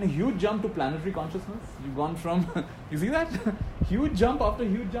suddenly you've taken a huge jump to planetary consciousness. You've gone from, you see that? Huge jump after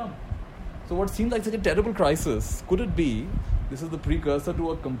huge jump. So what seems like such a terrible crisis, could it be This is the precursor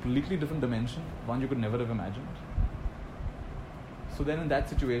to a completely different dimension, one you could never have imagined. So then in that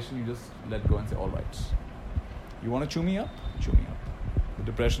situation, you just let go and say, all right, you want to chew me up? Chew me up. The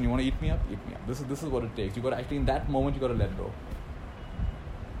depression, you want to eat me up? Eat me up. This is what it takes. You got to actually, in that moment, you got to let go.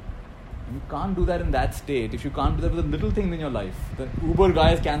 You can't do that in that state. If you can't do that with a little thing in your life, the Uber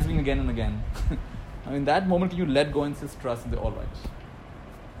guy is cancelling again and again. I mean, in that moment, you let go and just trust and say, all right,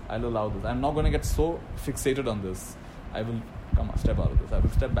 I'll allow this. I'm not going to get so fixated on this. I will step out of this. I will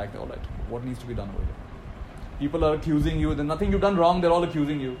step back. All right, what needs to be done over here? People are accusing you. There's nothing you've done wrong. They're all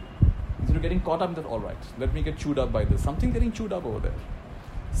accusing you. Instead of getting caught up in that, all right, let me get chewed up by this. Something getting chewed up over there.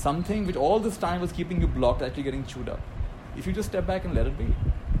 Something which all this time was keeping you blocked, actually getting chewed up. If you just step back and let it be.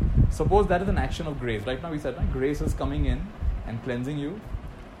 Suppose that is an action of grace. Right now we said, right? Grace is coming in and cleansing you.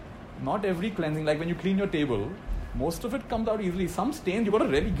 Not every cleansing, like when you clean your table, most of it comes out easily. Some stains, you got to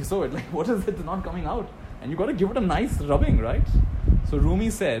really sew it. Like, what is it that's not coming out? And you got to give it a nice rubbing, right? So Rumi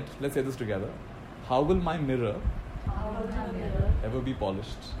said, let's say this together. How will my mirror ever be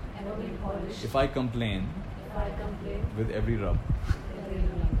polished? If I complain with every rub.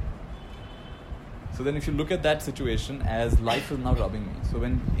 So then if you look at that situation as life is now rubbing me. So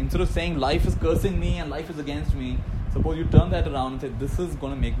when instead of saying life is cursing me and life is against me, suppose you turn that around and say, this is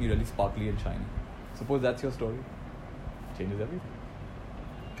going to make me really sparkly and shiny. Suppose that's your story. Changes everything.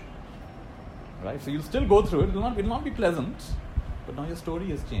 Right? So you'll still go through it. It will not be pleasant. But now your story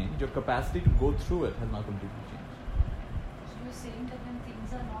has changed. Your capacity to go through it has now completely changed. So you're saying that when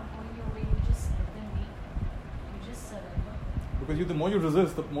things are not going your way, you just let them be. You just surrender. Because the more you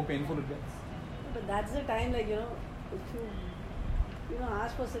resist, the more painful it gets. But that's the time, like, if you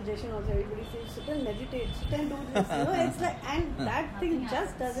ask for suggestion also, everybody says, sit and meditate, sit and do this. It's like, and that thing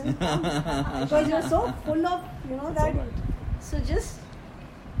just doesn't come. Because you're so full of, that. So just,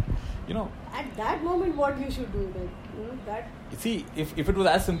 at that moment, what you should do, that. See, if it was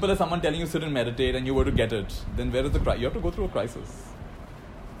as simple as someone telling you sit and meditate and you were to get it, then where is the crisis? You have to go through a crisis.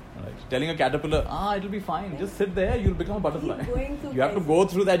 Right. Telling a caterpillar, it'll be fine. Just sit there, you'll become a butterfly. You have to go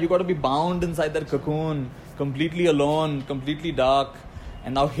through that. You got to be bound inside that cocoon, completely alone, completely dark,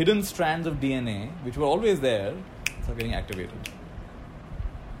 and now hidden strands of DNA, which were always there, are getting activated.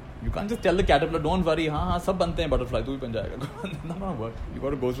 You can't just tell the caterpillar, don't worry, sab bante hain butterfly, tu bhi ban jayega. Not gonna work. You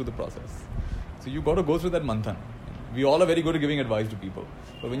got to go through the process. So you got to go through that manthan. We all are very good at giving advice to people,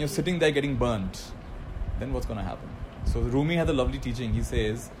 but when you're sitting there getting burnt, then what's going to happen? So Rumi has a lovely teaching. He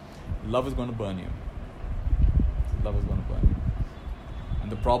says, love is going to burn you. Love is going to burn you.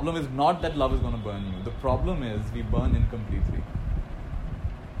 And the problem is not that love is going to burn you. The problem is we burn incompletely.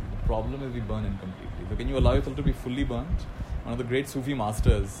 So can you allow yourself to be fully burnt? One of the great Sufi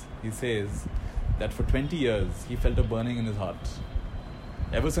masters, he says that for 20 years he felt a burning in his heart.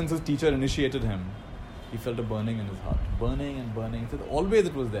 Ever since his teacher initiated him, he felt a burning in his heart. Burning and burning. So always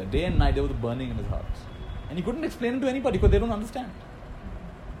it was there. Day and night there was a burning in his heart. And he couldn't explain it to anybody because they don't understand.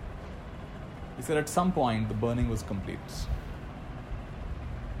 He said at some point the burning was complete.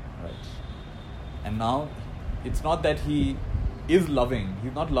 Right. And now it's not that he is loving.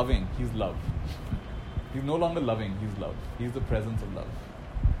 He's not loving. He's love. He's no longer loving. He's love. He's the presence of love.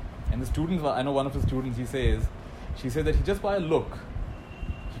 And the students, I know one of his students, she said that just by a look,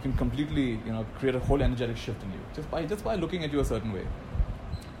 he can completely, create a whole energetic shift in you. Just by looking at you a certain way.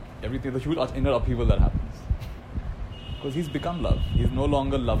 Everything, the huge inner upheaval that happens. Because he's become love. He's no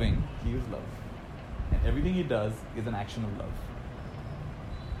longer loving. He is love. And everything he does is an action of love.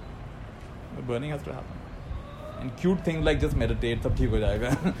 The burning has to happen. And cute things like just meditate, sab theek ho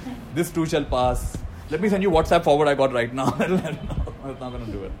jayega. This too shall pass. Let me send you WhatsApp forward I got right now. It's not going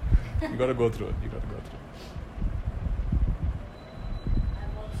to do it. You got to go through it. I've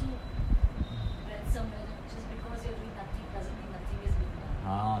also read somewhere that just because you're doing nothing doesn't mean nothing is being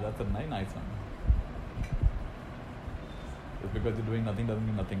done. That's a nice one. Just because you're doing nothing doesn't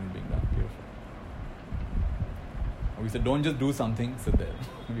mean nothing is being done. Beautiful. We said, don't just do something, sit there.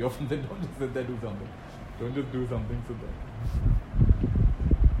 We often say, don't just sit there, do something. Don't just do something, sit there.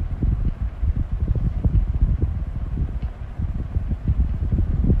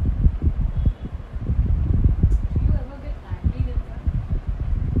 Do you ever get angry with that?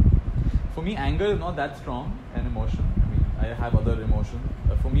 For me, anger is not that strong an emotion. I have other emotions.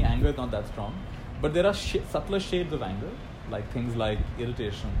 For me, anger is not that strong. But there are subtler shades of anger, like things like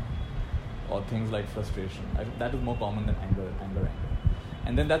irritation or things like frustration. That is more common than anger.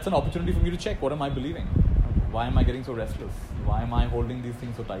 And then that's an opportunity for me to check, what am I believing? Why am I getting so restless? Why am I holding these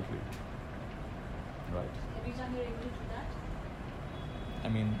things so tightly? Right. Every time you're able to do that? I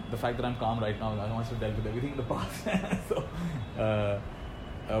mean, the fact that I'm calm right now, I must have dealt with everything in the past. So,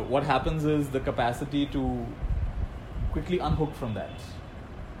 what happens is the capacity to quickly unhook from that.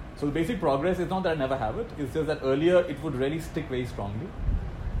 So the basic progress is not that I never have it, it's just that earlier it would really stick very strongly,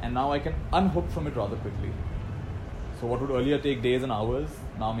 and now I can unhook from it rather quickly. So what would earlier take days and hours,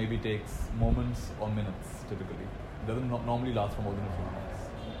 now maybe takes moments or minutes typically. It doesn't normally last for more than a few minutes.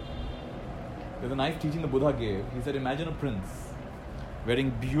 There's a nice teaching the Buddha gave. He said, imagine a prince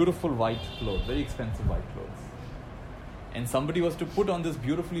wearing beautiful white clothes, very expensive white clothes. And somebody was to put on this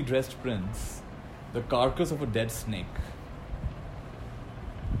beautifully dressed prince the carcass of a dead snake.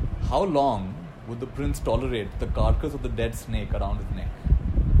 How long would the prince tolerate the carcass of the dead snake around his neck?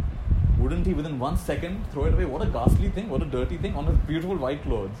 Wouldn't he within 1 second throw it away? What a ghastly thing, what a dirty thing on his beautiful white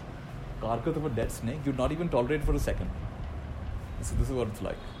clothes. Carcass of a dead snake, you'd not even tolerate for a second. This is what it's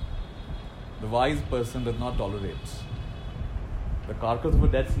like. The wise person does not tolerate. The carcass of a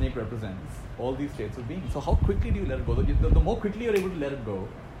dead snake represents all these states of being. So how quickly do you let it go? The more quickly you're able to let it go,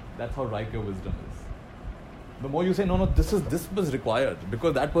 that's how ripe your wisdom is. The more you say, no, this was required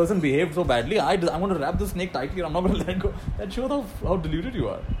because that person behaved so badly, I'm going to wrap the snake tightly, I'm not going to let it go. That shows how deluded you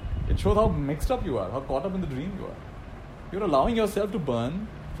are. It shows how mixed up you are, how caught up in the dream you are. You're allowing yourself to burn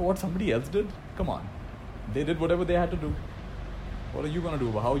for what somebody else did. Come on. They did whatever they had to do. What are you going to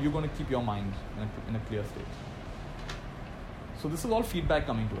do? How are you going to keep your mind in a clear state? So this is all feedback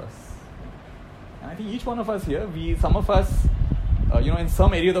coming to us. And I think each one of us here, some of us, in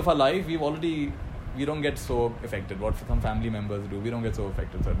some areas of our life, we don't get so affected. What some family members do, we don't get so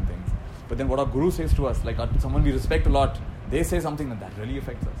affected with certain things. But then what our guru says to us, like someone we respect a lot, they say something that really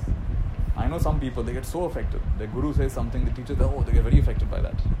affects us. I know some people, they get so affected. Their guru says something, the teacher says, they get very affected by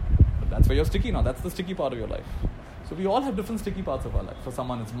that. But that's where you're sticky now. That's the sticky part of your life. So we all have different sticky parts of our life. For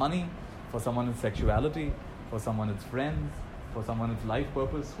someone it's money, for someone it's sexuality, for someone it's friends, for someone it's life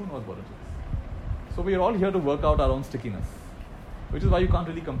purpose, who knows what it is. So we are all here to work out our own stickiness, which is why you can't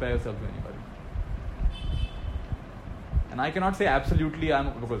really compare yourself to anybody. And I cannot say absolutely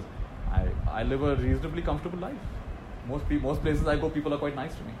because I live a reasonably comfortable life. Most places I go, people are quite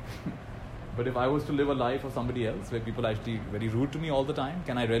nice to me. But if I was to live a life of somebody else where people are actually very rude to me all the time,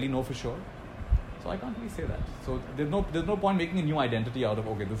 can I really know for sure? So I can't really say that. So there's no point making a new identity out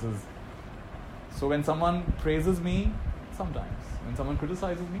of, this is... So when someone praises me, sometimes. When someone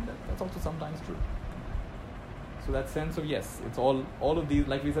criticizes me, that's also sometimes true. So that sense of, yes, it's all of these,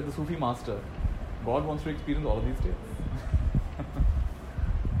 like we said, the Sufi master, God wants to experience all of these states.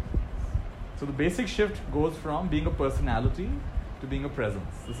 So the basic shift goes from being a personality to being a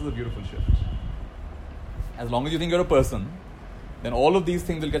presence. This is a beautiful shift. As long as you think you're a person, then all of these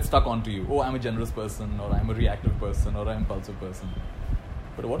things will get stuck onto you. I'm a generous person, or I'm a reactive person, or I'm an impulsive person.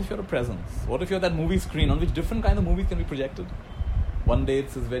 But what if you're a presence? What if you're that movie screen on which different kinds of movies can be projected? One day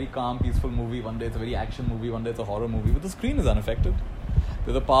it's this very calm, peaceful movie, one day it's a very action movie, one day it's a horror movie, but the screen is unaffected.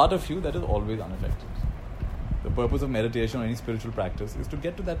 There's a part of you that is always unaffected. The purpose of meditation or any spiritual practice is to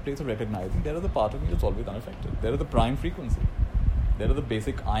get to that place of recognizing there is a part of me that's always unaffected. There is the prime frequency. There is the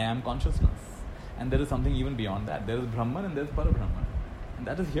basic I am consciousness. And there is something even beyond that. There is Brahman and there is Parabrahman. And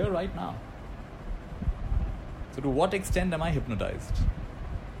that is here right now. So to what extent am I hypnotized?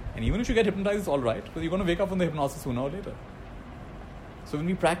 And even if you get hypnotized, it's all right, because you're going to wake up from the hypnosis sooner or later. So when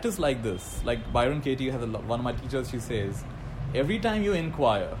we practice like this, like Byron Katie has one of my teachers, she says, every time you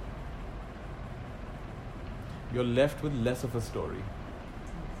inquire, you're left with less of a story.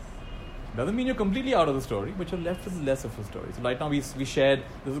 Doesn't mean you're completely out of the story, but you're left with less of a story. So right now we shared,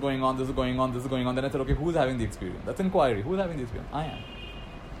 this is going on, this is going on, this is going on. Then I said, okay, who's having the experience? That's inquiry. Who's having the experience? I am.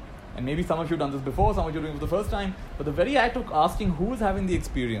 And maybe some of you have done this before, some of you are doing it for the first time. But the very act of asking who's having the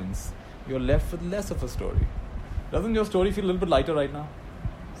experience, you're left with less of a story. Doesn't your story feel a little bit lighter right now?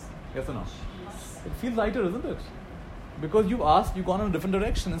 Yes or no? It feels lighter, isn't it? Because you've asked, you've gone in a different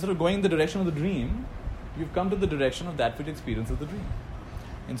direction. Instead of going in the direction of the dream, you've come to the direction of that which experiences the dream.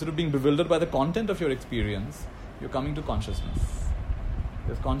 Instead of being bewildered by the content of your experience, you're coming to consciousness.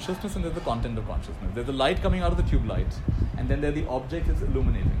 There's consciousness and there's the content of consciousness. There's the light coming out of the tube light, and then there's the object it's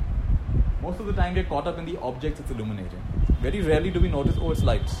illuminating. Most of the time we're caught up in the object it's illuminating. Very rarely do we notice, it's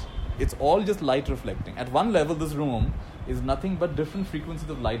light. It's all just light reflecting. At one level, this room is nothing but different frequencies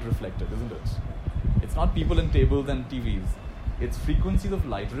of light reflected, isn't it? It's not people and tables and TVs. It's frequencies of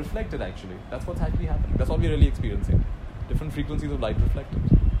light reflected, actually. That's what's actually happening. That's all we're really experiencing. Different frequencies of light reflected.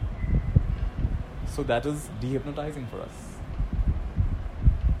 So that is dehypnotizing for us.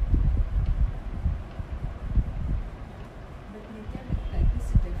 But Nitya, with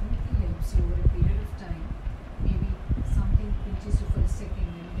practice, it definitely helps you over a period of time. Maybe something pinches you for a second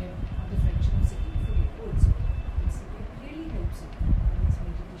and then another fraction of a second for you. It really helps you. It's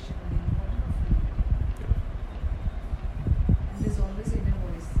meditation and whatever for you. And there's always inner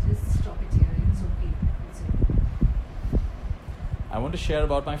voice. Just stop it here. It's okay. share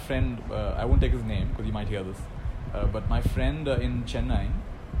about my friend. I won't take his name because he might hear this. But my friend in Chennai,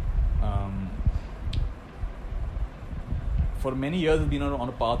 for many years has been on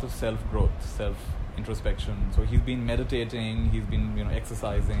a path of self-growth, self-introspection. So he's been meditating, he's been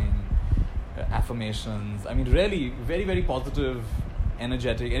exercising, affirmations. I mean, really very, very positive,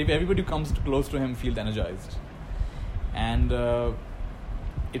 energetic. Everybody who comes close to him feels energized. And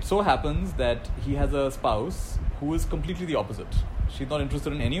it so happens that he has a spouse who is completely the opposite. She's not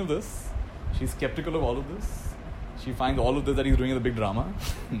interested in any of this. She's skeptical of all of this. She finds all of this that he's doing as a big drama,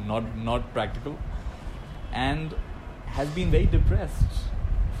 not practical, and has been very depressed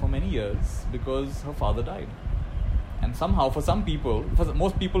for many years because her father died. And somehow, for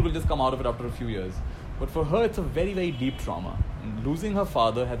most people will just come out of it after a few years. But for her, it's a very, very deep trauma. And losing her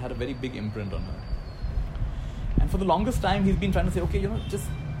father had had a very big imprint on her. And for the longest time, he's been trying to say,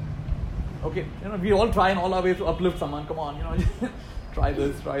 we all try in all our ways to uplift someone. Come on, try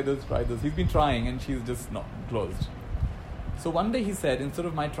this. He's been trying, and she's just not closed. So one day he said, instead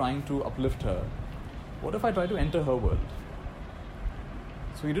of my trying to uplift her, what if I try to enter her world?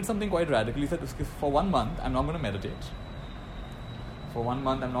 So he did something quite radical. He said, for 1 month, I'm not going to meditate. For 1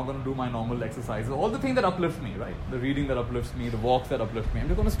 month, I'm not going to do my normal exercises. All the things that uplift me, right? The reading that uplifts me, the walks that uplift me. I'm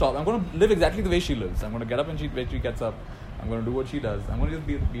just going to stop. I'm going to live exactly the way she lives. I'm going to get up when she gets up. I'm going to do what she does. I'm going to just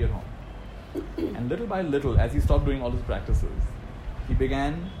be at home. And little by little, as he stopped doing all his practices, he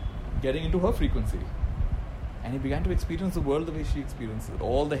began getting into her frequency. And he began to experience the world the way she experiences it.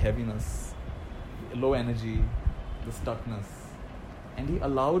 All the heaviness, low energy, the stuckness. And he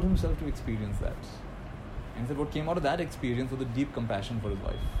allowed himself to experience that. And he said what came out of that experience was a deep compassion for his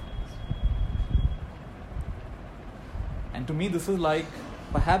wife. And to me, this is like,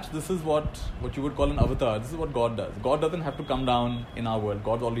 perhaps this is what you would call an avatar. This is what God does. God doesn't have to come down in our world.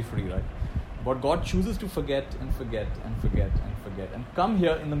 God's already free, right? But God chooses to forget and forget and forget and forget and come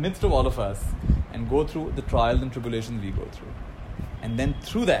here in the midst of all of us and go through the trials and tribulations we go through. And then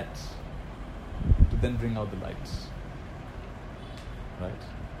through that, to then bring out the light. Right?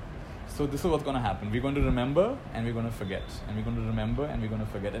 So this is what's going to happen. We're going to remember and we're going to forget. And we're going to remember and we're going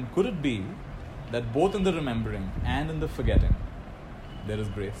to forget. And could it be that both in the remembering and in the forgetting, there is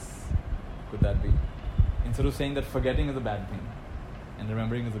grace? Could that be? Instead of saying that forgetting is a bad thing and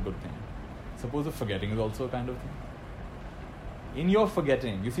remembering is a good thing, suppose the forgetting is also a kind of thing. In your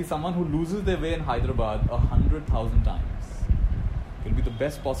forgetting, you see someone who loses their way in Hyderabad 100,000 times. He'll be the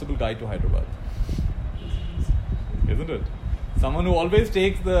best possible guide to Hyderabad. Isn't it? Someone who always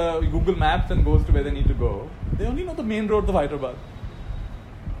takes the Google Maps and goes to where they need to go, they only know the main roads of Hyderabad.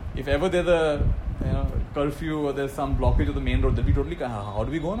 If ever there's a curfew or there's some blockage of the main road, they'll be totally, how do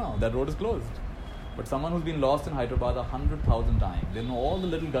we go now? That road is closed. But someone who's been lost in Hyderabad 100,000 times, they know all the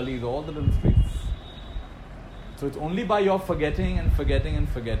little gullies, all the little streets. So it's only by your forgetting and forgetting and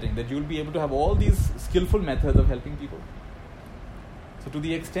forgetting that you'll be able to have all these skillful methods of helping people. So to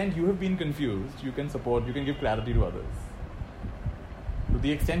the extent you have been confused, you can support, you can give clarity to others. To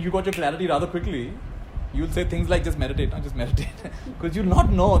the extent you got your clarity rather quickly, you'll say things like just meditate, not just meditate. Because you'll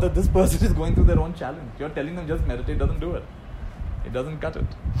not know that this person is going through their own challenge. You're telling them just meditate doesn't do it. It doesn't cut it.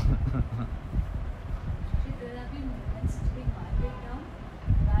 There have been moments during my breakdown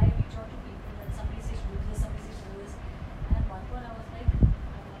where I reach out to people and somebody says do this, somebody says do this. And at one point I was like, I'm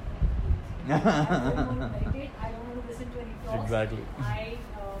not going to do anything. I don't want to meditate, I don't want to listen to any talks. Exactly. I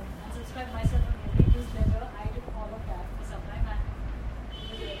unsubscribed myself from every newsletter. I did all of that for some time and it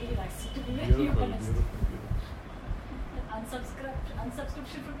was very relaxing to be very honest.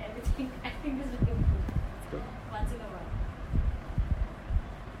 Unsubscription from everything I think is very good. Once in a while.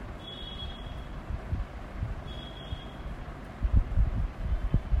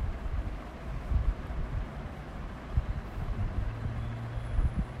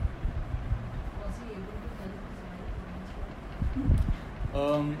 Was he able to help his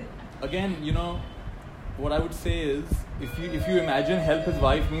wife? Again, what I would say is, if you imagine help his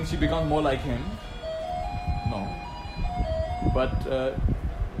wife means she becomes more like him, no. But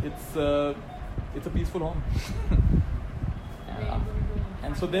it's a peaceful home.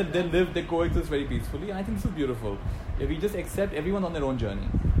 And so they live, they coexist very peacefully. And I think this is beautiful. If we just accept everyone on their own journey.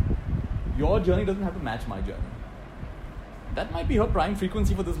 Your journey doesn't have to match my journey. That might be her prime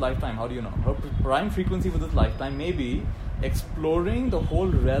frequency for this lifetime. How do you know? Her prime frequency for this lifetime may be exploring the whole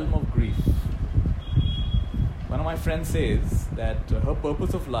realm of grief. One of my friends says that her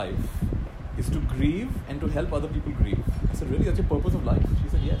purpose of life is to grieve and to help other people grieve. I said, really? That's your purpose of life? She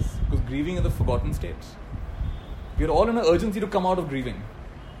said, yes. Because grieving is a forgotten state. We are all in an urgency to come out of grieving.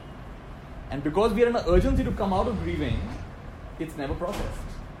 And because we are in an urgency to come out of grieving, it's never processed.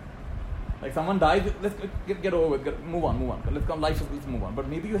 Like someone dies, let's get over it, move on. Let's move on. But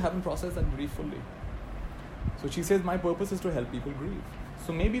maybe you haven't processed that grief fully. So she says, my purpose is to help people grieve.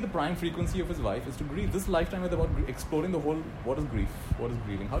 So maybe the prime frequency of his wife is to grieve. This lifetime is about exploring the whole, what is grief, what is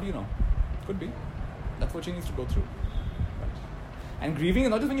grieving. How do you know? Could be. That's what she needs to go through. Right? And grieving is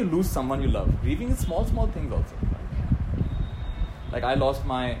not just when you lose someone you love. Grieving is small things also. Right? Like I lost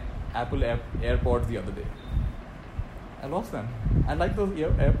my Apple AirPods the other day. I lost them. I like those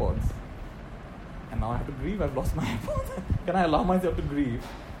AirPods. And now I have to grieve. I've lost my AirPods. Can I allow myself to grieve?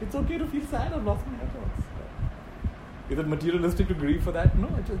 It's okay to feel sad. I've lost my AirPods. Is it materialistic to grieve for that? No.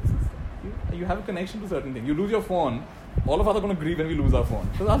 You have a connection to certain things. You lose your phone. All of us are going to grieve when we lose our phone.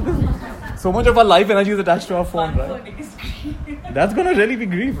 So much of our life energy is attached to our phone, right? That's going to really be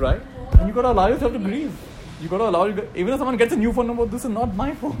grief, right? And you got to allow yourself to grieve. You got to allow, even if someone gets a new phone number, this is not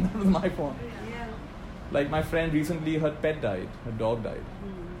my phone. That was my phone. Yeah. Like my friend recently, her pet died. Her dog died.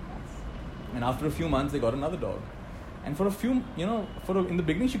 And after a few months, they got another dog. And for a few, in the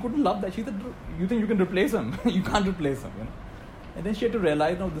beginning, she couldn't love that. She said, you think you can replace him? You can't replace him, And then she had to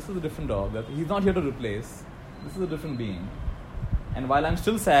realize, no, this is a different dog. That he's not here to replace. This is a different being. And while I'm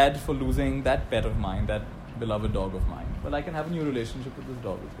still sad for losing that pet of mine, that beloved dog of mine, well, I can have a new relationship with this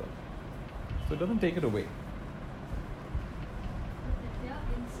dog as well. So it doesn't take it away. Yeah,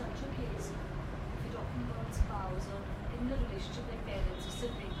 in such a case, if you're talking about spouse or in the relationship like parents or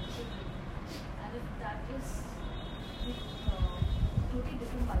siblings or children, and if that is totally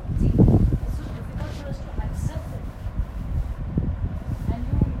different vibrancy, it's so difficult for us to accept it. And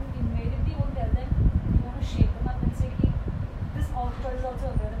you immediately won't tell them, you want to shake them up and say, hey, this offer is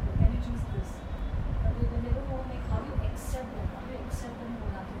also available, can you choose this? But they never know how you accept them, how you accept them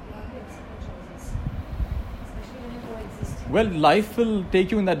wholeheartedly, how you accept their choices, especially when you're coexisting. Well, life will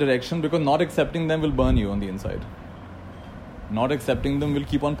take you in that direction because not accepting them will burn you on the inside. Not accepting them will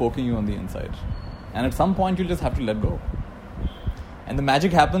keep on poking you on the inside. And at some point, you'll just have to let go. And the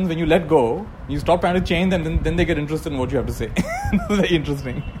magic happens when you let go, you stop trying to change them, then they get interested in what you have to say. It's very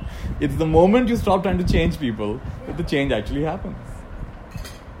interesting. It's the moment you stop trying to change people that the change actually happens.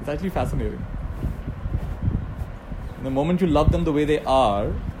 It's actually fascinating. The moment you love them the way they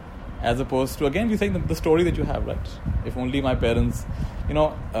are, as opposed to, again, you say the story that you have, right? If only my parents, in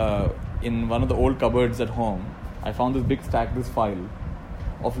one of the old cupboards at home, I found this big stack, this file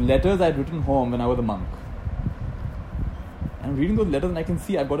of letters I had written home when I was a monk. And I'm reading those letters and I can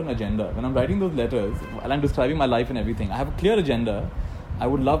see I've got an agenda. When I'm writing those letters, while I'm describing my life and everything, I have a clear agenda. I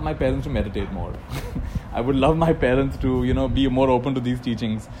would love my parents to meditate more. I would love my parents to, be more open to these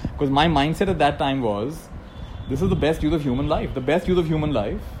teachings. Because my mindset at that time was, this is the best use of human life. The best use of human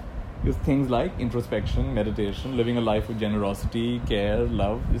life is things like introspection, meditation, living a life with generosity, care,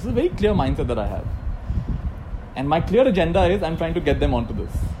 love. This is a very clear mindset that I have. And my clear agenda is I'm trying to get them onto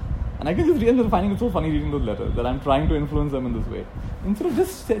this. And I can just realize finding it so funny reading those letters that I'm trying to influence them in this way. Instead of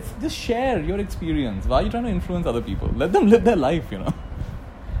just share your experience. Why are you trying to influence other people? Let them live their life, Let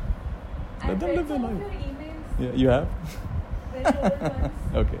them live their life. Your emails. Yeah, you have? Very old ones.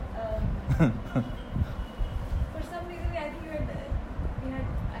 Okay. For some reason, I think I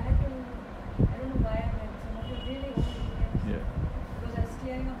had to, I don't know why I read some of your really old emails. Yeah. Because I was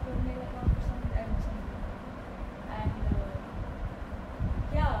clearing up your mail account or something, I don't know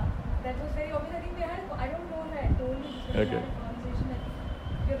something. And that was very obvious. I think we had, I don't know if I told you this, but we had a conversation that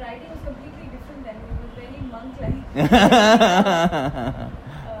your writing was completely different then. It was very monk-like.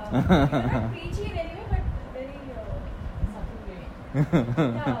 Not preachy in any way, but very subtle way.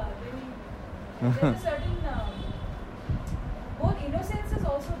 Very. There's a certain both innocence is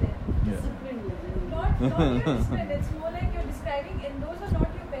also there. Yeah. Discipline. Not your discipline. It's more like you're describing, and those are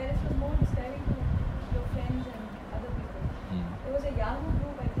not your parents, but more describing to your friends and other people. There was a Yahoo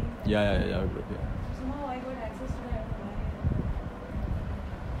group, I think. Yeah, group, yeah. Somehow I got access to that.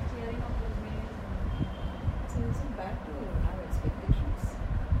 Clearing up those mails. So is it bad to have expectations?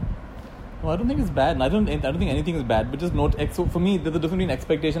 No, I don't think it's bad. And I don't think anything is bad. But just note, so for me, there's a difference between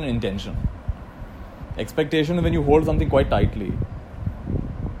expectation and intention. Expectation is when you hold something quite tightly.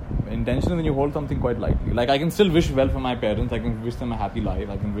 Intention is when you hold something quite lightly. Like I can still wish well for my parents. I can wish them a happy life.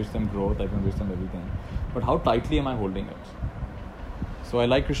 I can wish them growth. I can wish them everything. But how tightly am I holding it? So I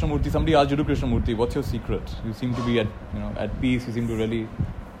like Krishnamurti. Somebody asked Jiddu Krishnamurti, what's your secret? You seem to be at peace. You seem to really,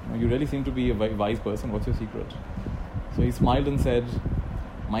 you really seem to be a wise person. What's your secret? So he smiled and said,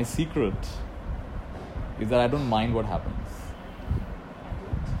 my secret is that I don't mind what happens.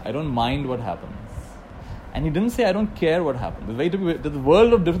 I don't mind what happens. And he didn't say I don't care what happens. There's a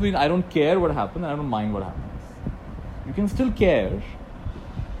world of difference between I don't care what happens and I don't mind what happens. You can still care.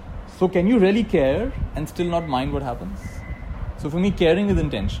 So can you really care and still not mind what happens? So for me, caring is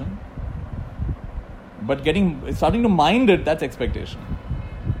intention. But starting to mind it, that's expectation.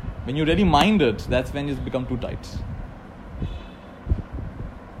 When you really mind it, that's when you become too tight.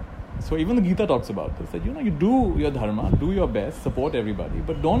 So even the Gita talks about this, that you do your dharma, do your best, support everybody,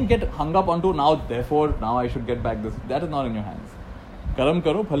 but don't get hung up onto now I should get back this. That is not in your hands. Karam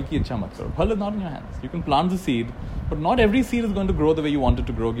karo, phal ki ichha mat karo. Phal is not in your hands. You can plant the seed, but not every seed is going to grow the way you want it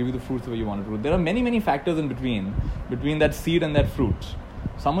to grow, give you the fruits the way you want it to grow. There are many, many factors in between that seed and that fruit.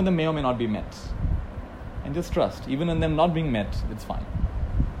 Some of them may or may not be met. And just trust. Even in them not being met, it's fine.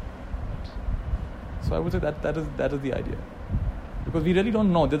 So I would say that is the idea. Because we really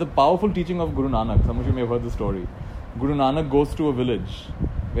don't know. There's a powerful teaching of Guru Nanak. Some of you may have heard the story. Guru Nanak goes to a village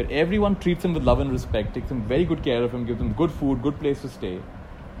where everyone treats him with love and respect, takes him very good care of him, gives him good food, good place to stay.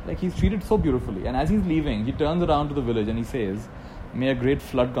 Like he's treated so beautifully. And as he's leaving, he turns around to the village and he says, "May a great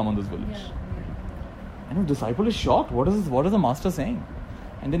flood come on this village." And his disciple is shocked. What is the master saying?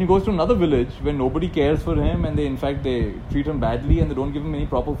 And then he goes to another village where nobody cares for him and they treat him badly and they don't give him any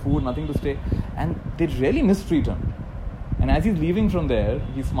proper food, nothing to stay. And they really mistreat him. And as he's leaving from there,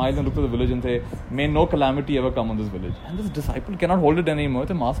 he smiles and looks at the village and says, "May no calamity ever come on this village." And this disciple cannot hold it anymore. He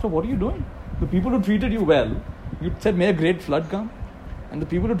says, "Master, what are you doing? The people who treated you well, you said, may a great flood come. And the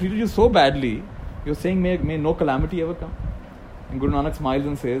people who treated you so badly, you're saying, may no calamity ever come." And Guru Nanak smiles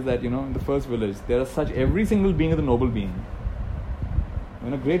and says that, in the first village, there are every single being is a noble being.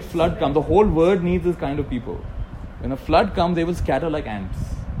 When a great flood comes, the whole world needs this kind of people. When a flood comes, they will scatter like ants.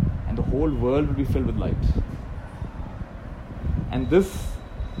 And the whole world will be filled with light. And this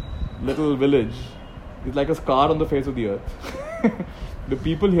little village is like a scar on the face of the earth. The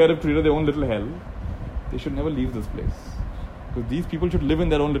people here have treated their own little hell. They should never leave this place. Because these people should live in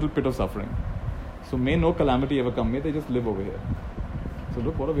their own little pit of suffering. So may no calamity ever come. May they just live over here. So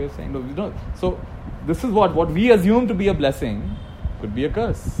look, what a way of saying. So this is what we assume to be a blessing could be a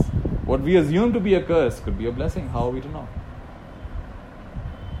curse. What we assume to be a curse could be a blessing. How are we to know?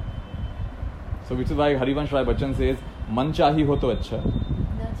 So which is why Harivansh Rai Bachchan says, "Man chahi ho to acha,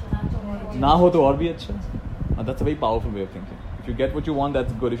 na ho to aur bhi acha." Now that's a very powerful way of thinking. If you get what you want,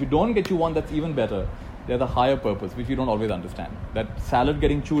 that's good. If you don't get what you want, that's even better. There's a higher purpose, which we don't always understand. That salad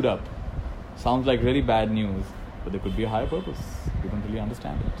getting chewed up sounds like really bad news, but there could be a higher purpose. You don't really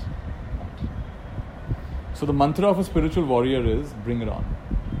understand it. Right. So the mantra of a spiritual warrior is, bring it on.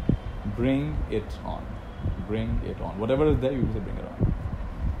 Bring it on. Bring it on. Whatever is there, you say bring it on.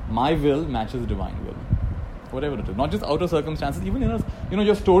 My will matches divine will. Whatever it is. Not just outer circumstances, even inner.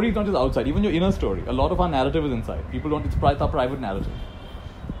 Your story is not just outside, even your inner story. A lot of our narrative is inside. It's our private narrative.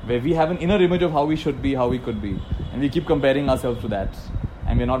 Where we have an inner image of how we should be, how we could be. And we keep comparing ourselves to that.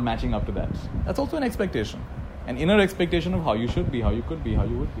 And we're not matching up to that. That's also an expectation. An inner expectation of how you should be, how you could be, how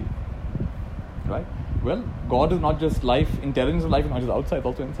you would be. Right? Well, God is not just life, intelligence of life is not just outside, it's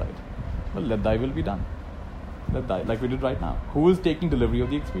also inside. Well, let thy will be done. Let thy, like we did right now. Who is taking delivery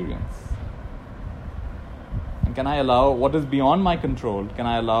of the experience? And can I allow what is beyond my control, can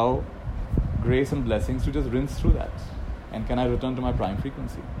I allow grace and blessings to just rinse through that? And can I return to my prime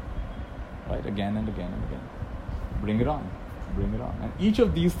frequency? Right? Again and again and again. Bring it on. Bring it on. And each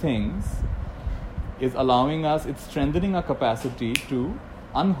of these things is allowing us, it's strengthening our capacity to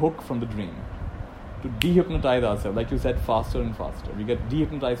unhook from the dream. To dehypnotize ourselves, like you said, faster and faster. We get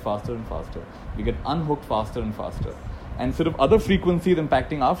dehypnotized faster and faster. We get unhooked faster and faster. And instead of other frequencies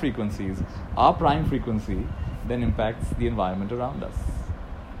impacting our frequencies, our prime frequency then impacts the environment around us.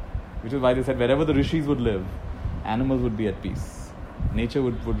 Which is why they said wherever the rishis would live, animals would be at peace. Nature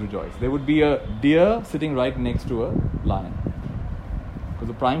would rejoice. There would be a deer sitting right next to a lion. Because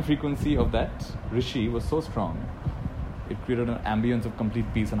the prime frequency of that rishi was so strong, it created an ambience of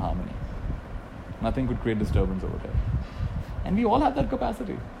complete peace and harmony. Nothing could create disturbance over there. And we all have that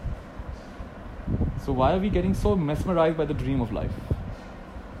capacity. So why are we getting so mesmerized by the dream of life?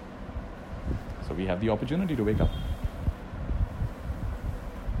 So we have the opportunity to wake up.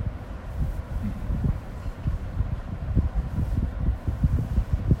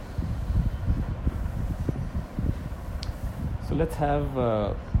 So let's have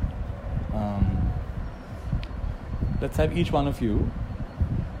each one of you.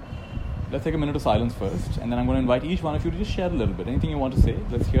 Let's take a minute of silence first, and then I'm going to invite each one of you to just share a little bit. Anything you want to say,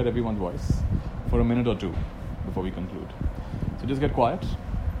 let's hear everyone's voice for a minute or two before we conclude. So just get quiet.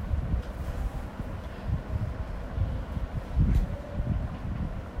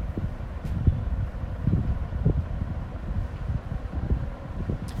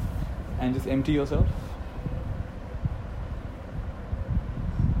 And just empty yourself.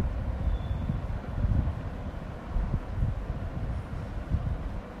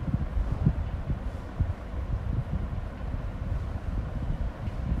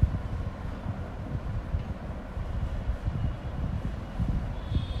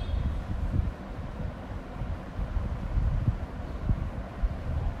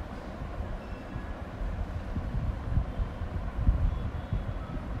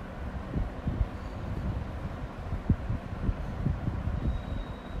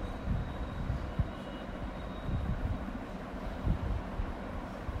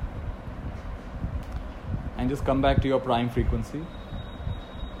 just come back to your prime frequency.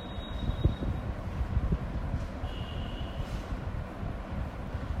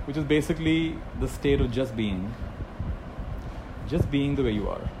 Which is basically the state of just being the way you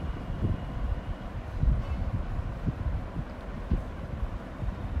are.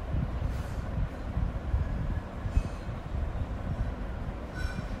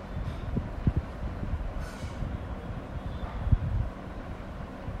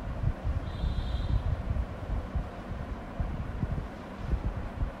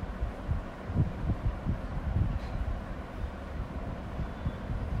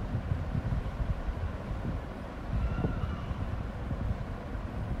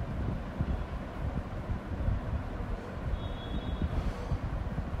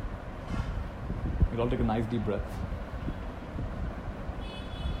 We'll all take a nice deep breath.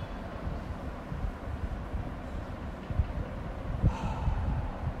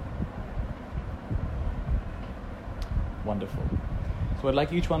 Wonderful. So I'd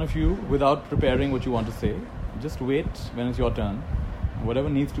like each one of you, without preparing what you want to say, just wait when it's your turn. And whatever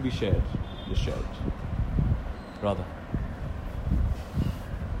needs to be shared, just share it. Radha.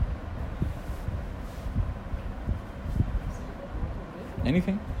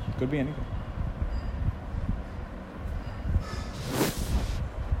 Anything. Could be anything.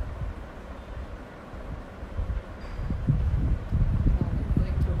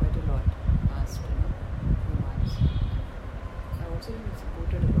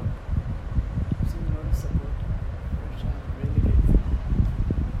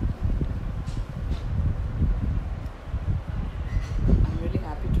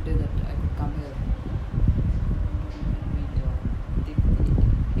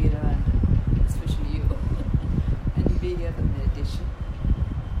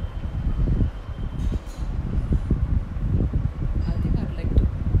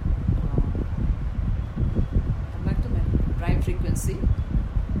 Frequency,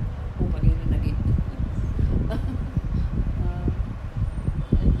 hope again and again.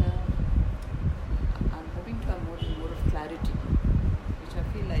 I'm hoping to have more and more of clarity, which I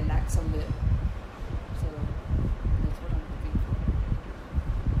feel I lack somewhere. So that's what I'm hoping for.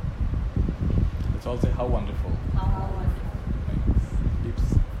 Let's all say how wonderful. How wonderful. Deeps.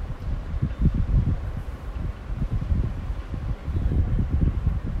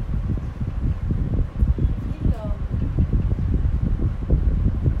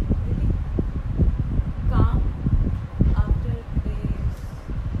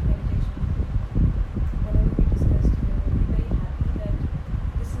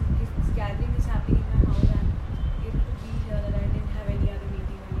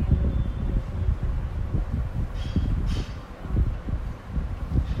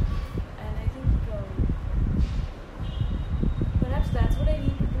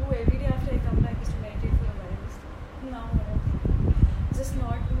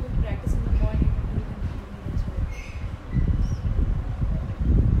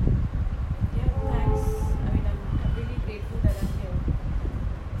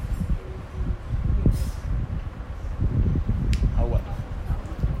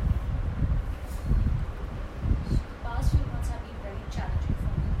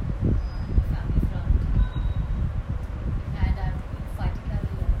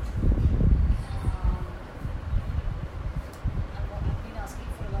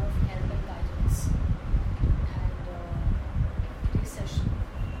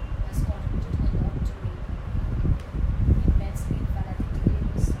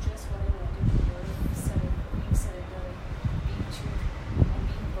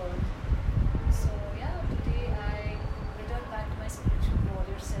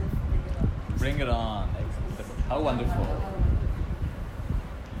 Bring it on. Excellent. How wonderful.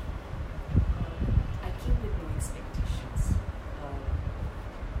 I came with no expectations.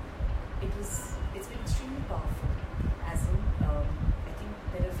 It's been extremely powerful. As in, I think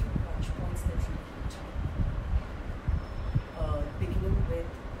there are a few touch points that really hit me. Beginning with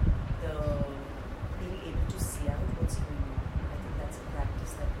the being able to see out what's going on. I think that's a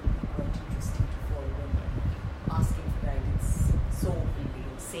practice that will be quite interesting to follow and asking for guidance so openly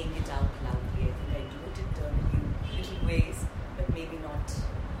and saying it out loudly. I think I do it internally in little ways, but maybe not.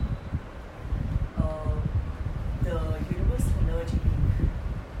 The universal energy being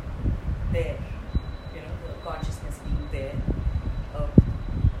there, the consciousness being there,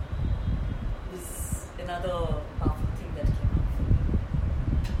 is another powerful thing that came out for me.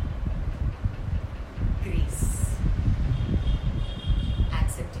 Grace.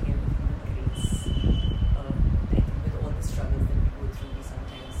 Accepting everything with grace. I think with all the struggles that we go through, we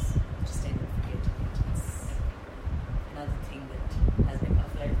sometimes just end up forgetting it. It's another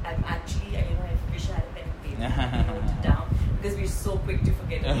quick to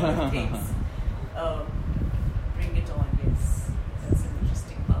forget a lot of things. Bring it on, yes. That's an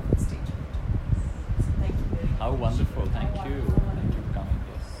interesting, powerful stage of it. So thank you very much. How wonderful. Thank you. Thank you for coming.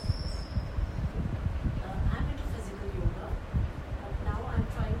 Yes. I'm into physical yoga, but now I'm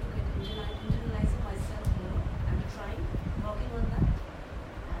trying to get internalizing myself more. I'm trying, working on that.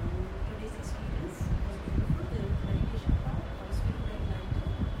 And today's experience was beautiful. The meditation part, I was feeling very lighter.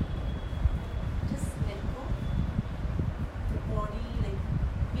 Just let go. The body, like,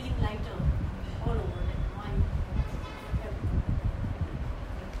 feeling lighter all over, like mind, everything.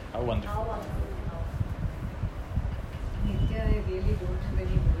 How wonderful. How wonderful. Nitya, I really don't have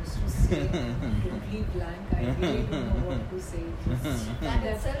any words to say. Totally blank. I really don't know what to say. That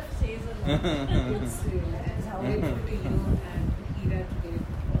itself says a lot. It's how I feel to you and Hira today.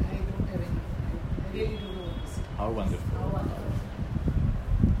 I don't have any. I really don't know what to say. How wonderful. How wonderful.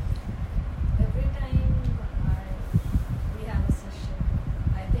 Every time we have a session,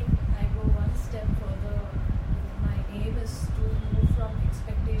 I think I go one step further. My aim is to move from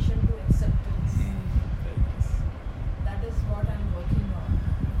expectation to acceptance. Very nice. That is what I'm working on.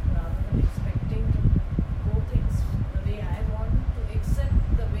 Rather than expecting to go things the way I want, to accept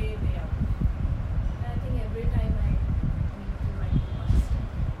the way they are. And I think every time I need to like one step.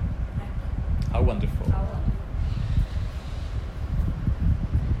 How wonderful. How wonderful.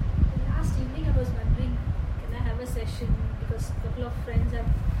 Last evening I was wondering, can I have a session, because a couple of friends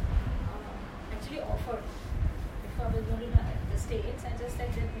have actually offered if I was going to the States. I just said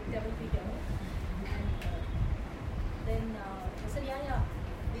that Nitya will be there, and then I said yeah,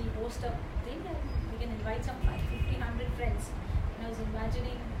 we'll host a thing and we can invite some 50, 100 friends. And I was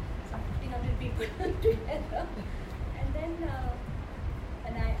imagining some 50, 100 people together, and then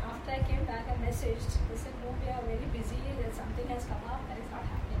after I came back, I messaged. They said, no, we are very busy. Something has come up and it's not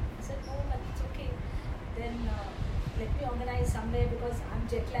happening. I said, no, but it's okay. Then let me organize somewhere, because I'm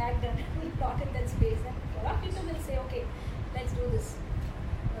jet lagged and not in that space. And a lot of people will say, okay, let's do this.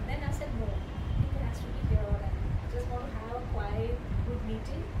 But then I said, no, people has to be here, and I just want to have a quiet, good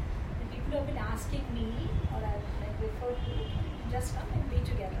meeting. And people have been asking me, or I've like referred to, just come and be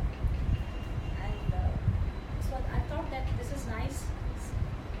together. And so I thought that this is nice.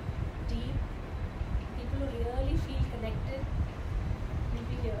 Deep, people who really feel connected will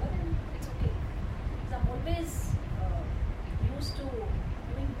be here, and it's okay. Because I'm always used to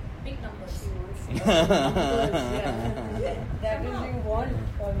doing big numbers. That is you want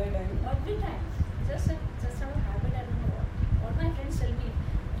all the time. Every time. Just a habit, I don't know what. All my friends tell me,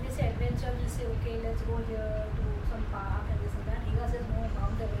 when they say adventure, we'll say, okay, let's go here to some park and this and that. Higa says, no,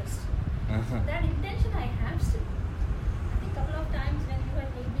 Mount Everest. That intention I have still. A couple of times when you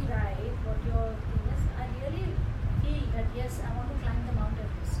had made me write what your thing is, I really feel that yes, I want to climb the Mount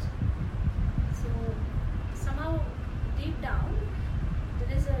Everest. So somehow deep down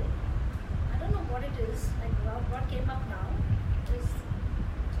there is I don't know what it is, like what came up now is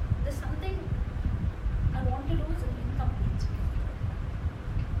there's something I want to do is incomplete.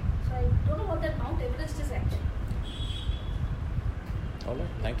 So I don't know what that Mount Everest is actually. All right.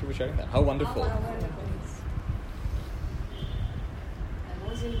 Thank you for sharing that. How wonderful. How wonderful. I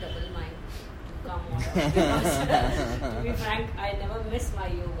was in double mind to come on because to be frank, I never miss my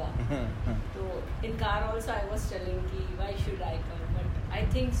yoga. So in car also I was telling ki why should I come, but I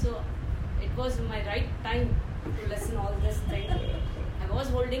think so it was my right time to listen all this thing. I was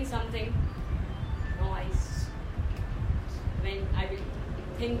holding something. No, when I will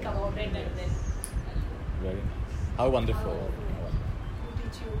think about it and then. Very nice. How wonderful. Who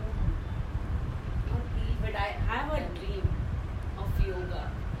teach yoga? Not teach, but I have a dream of yoga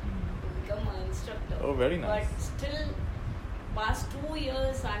to become an instructor. Oh, very nice. But still, past 2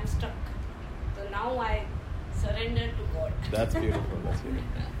 years I'm stuck. So now I surrender to God. That's beautiful. That's beautiful.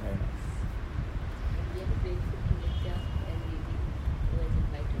 Very nice. We are grateful to Nitya and Didi who has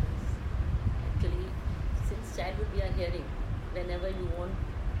invited us. Actually, since childhood we are hearing, whenever you want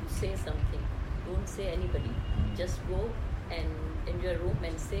to say something, don't say anybody. Just go and in your room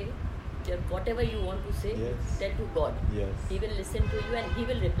and say whatever you want to say, Yes. tell to God. Yes. He will listen to you and He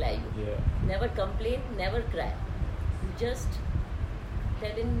will reply you. Yeah. Never complain, never cry. You just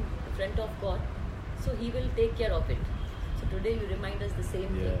tell in front of God, so He will take care of it. So today you remind us the same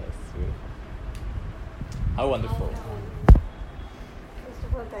thing. Yes. Beautiful. How wonderful. First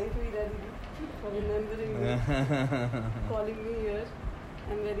of all, thank you, Ira Didi, for remembering me, calling me here.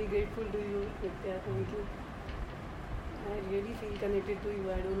 I'm very grateful to you, Nitya. Thank you. I really feel connected to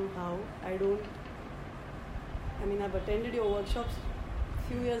you. I don't know how. I've attended your workshops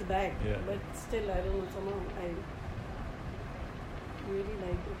few years back, Yeah. but still, I don't know, somehow I really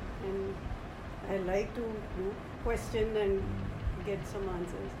like it. And I like to question and get some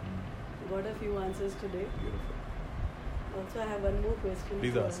answers. Got a few answers today. Beautiful. Also, I have one more question.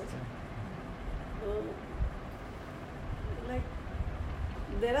 Please to ask. Like,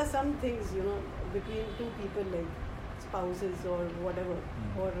 there are some things, between two people, like spouses or whatever,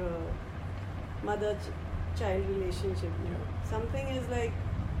 or mother-child relationship. Something is like,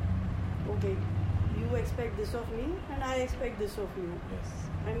 okay, you expect this of me and I expect this of you. Yes.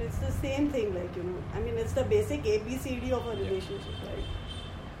 And it's the same thing, like, it's the basic ABCD of a relationship, right?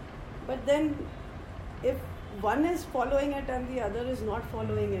 But then, if one is following it and the other is not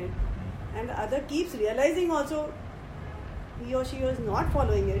following it, and the other keeps realizing also he or she is not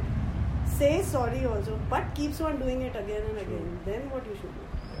following it, says sorry also, but keeps on doing it again and again, then what you should do?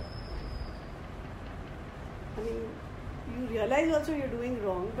 I mean, you realize also you're doing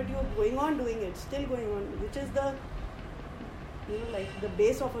wrong, but you're going on doing it, still going on, which is the, like the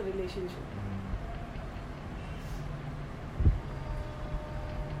base of a relationship.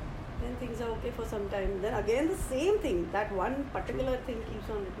 Then things are okay for some time. Then again the same thing, that one particular thing keeps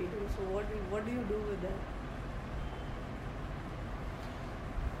on repeating. So what do you do with that?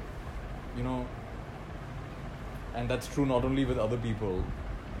 And that's true not only with other people.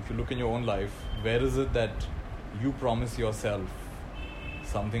 If you look in your own life, where is it that you promise yourself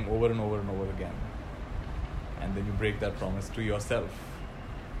something over and over and over again, and then you break that promise to yourself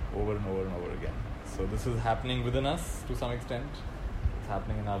over and over and over again? So this is happening within us to some extent. It's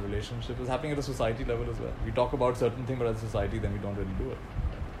happening in our relationship. It's happening at a society level as well. We talk about certain things, but as a society, then we don't really do it.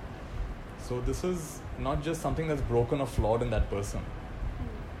 So this is not just something that's broken or flawed in that person.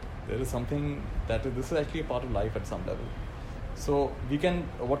 There is something this is actually a part of life at some level. So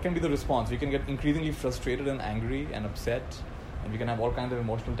what can be the response? We can get increasingly frustrated and angry and upset, and we can have all kinds of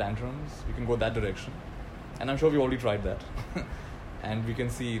emotional tantrums. We can go that direction. And I'm sure we already tried that. And we can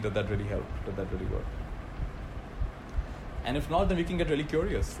see that really helped, that really worked. And if not, then we can get really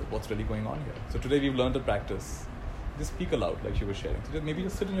curious what's really going on here. So today we've learned a practice. Just speak aloud, like she was sharing. So maybe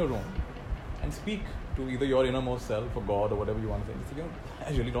just sit in your room and speak to either your innermost self or God or whatever you want to say. Just say,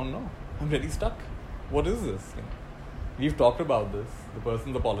 I really don't know. I'm really stuck. What is this? We've talked about this. The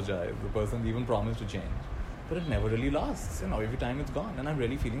person's apologized. The person's even promised to change. But it never really lasts. Every time it's gone. And I'm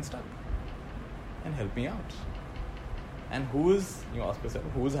really feeling stuck. And help me out. And you ask yourself,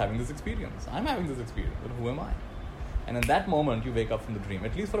 who is having this experience? I'm having this experience. But who am I? And in that moment, you wake up from the dream.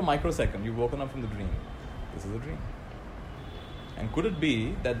 At least for a microsecond, you've woken up from the dream. This is a dream. And could it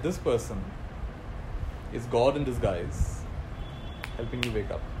be that this person is God in disguise, helping you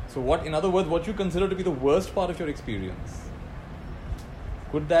wake up? So in other words, what you consider to be the worst part of your experience,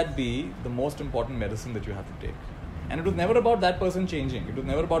 could that be the most important medicine that you have to take? And it was never about that person changing. It was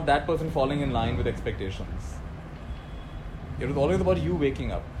never about that person falling in line with expectations. It was always about you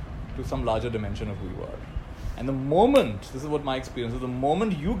waking up to some larger dimension of who you are. And the moment, this is what my experience is, the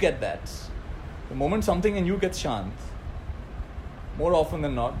moment you get that, the moment something in you gets shant, more often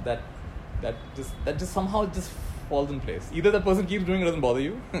than not, that just somehow just falls in place. Either that person keeps doing it, doesn't bother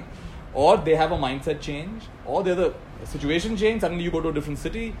you, or they have a mindset change, or the situation change, suddenly you go to a different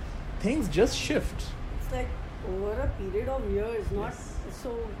city, things just shift. It's like over a period of years, not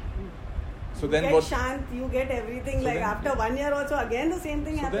so then you get shant, you get everything, like after 1 year also again the same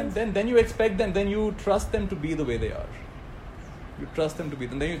thing happens. Then you expect them, then you trust them to be the way they are. You trust them to be,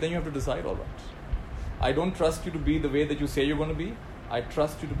 then you have to decide, all right, I don't trust you to be the way that you say you're going to be. I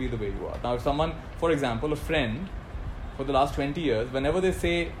trust you to be the way you are. Now, if someone, for example, a friend, for the last 20 years, whenever they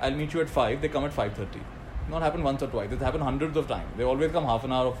say, I'll meet you at 5, they come at 5:30. Not happened once or twice. It's happened hundreds of times. They always come half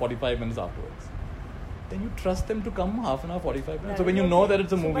an hour or 45 minutes afterwards. Then you trust them to come half an hour, 45 minutes. So when you know that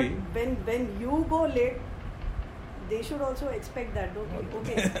it's a movie. But when you go late, they should also expect that.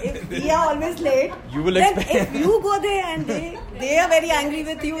 Okay, if we are always late, you will then expect. If you go there and they are very angry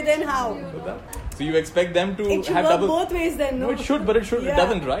with you, then how? So you expect them to it should have work double. both ways then. No, it should, but it should. Yeah. It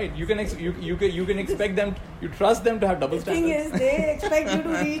doesn't, right? You can expect them. You trust them to have double standards. The thing is, they expect you to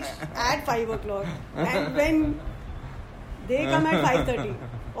reach at 5 o'clock, and when they come at 5:30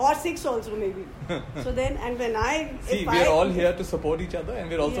 or 6 also maybe. So then, and when we're all here to support each other, and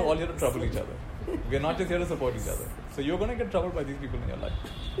we're also all here to trouble each other. We're not just here to support each other. So you're going to get troubled by these people in your life.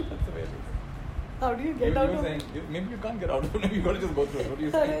 That's the way it is. How do you get out of it? Maybe you can't get out of it. Maybe you got to just go through it. What do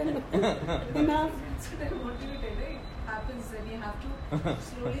you say? Enough. So then what do you tell? It happens then you have to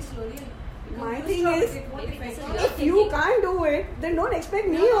slowly. My thing is, if you can't do it, then don't expect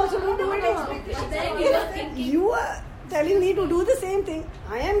me also to do it. You are telling me to do the same thing.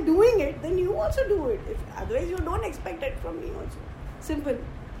 I am doing it, then you also do it. Otherwise, you don't expect it from me also. Simple.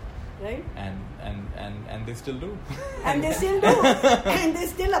 right? And they still do. And they still do. And they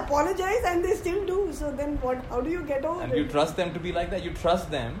still apologize and they still do. So then what? How do you get over And it? you trust them to be like that. You trust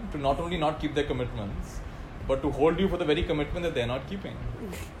them to not only not keep their commitments, but to hold you for the very commitment that they're not keeping.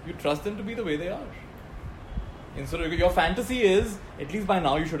 You trust them to be the way they are. Instead of your fantasy is, at least by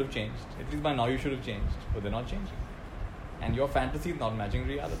now you should have changed. At least by now you should have changed. But they're not changing. And your fantasy is not matching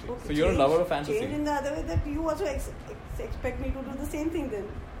reality. Okay, So you're a lover of fantasy. Change in the other way that you also expect me to do the same thing then.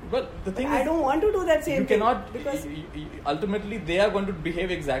 Well, the thing But I is, don't want to do that same you thing. cannot, Because ultimately they are going to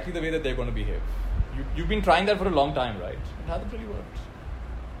behave exactly the way that they're going to behave. You've been trying that for a long time, right? It hasn't really worked.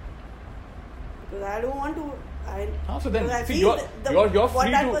 because I don't want to. So then, because I see, feel you're what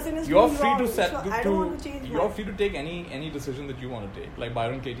free that to person is you're doing free wrong, to set so I don't want to change you're my- free to take any decision that you want to take. Like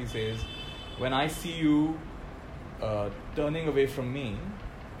Byron Katie says, when I see you turning away from me,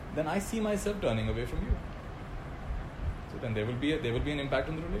 then I see myself turning away from you. So then there will be an impact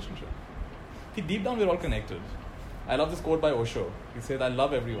on the relationship. See, deep down we're all connected. I love this quote by Osho. He says, "I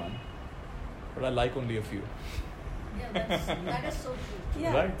love everyone, but I like only a few." Yeah, that is so true.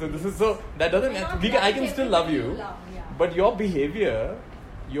 Yeah. Right? So this is so that doesn't. Cannot I like can still love everybody you, you love, yeah. but your behavior,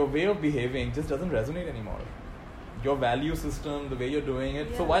 your way of behaving, just doesn't resonate anymore. Your value system, the way you're doing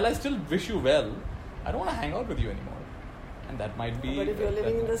it. So Yeah. while I still wish you well, I don't want to hang out with you anymore. And that might be. But if you're that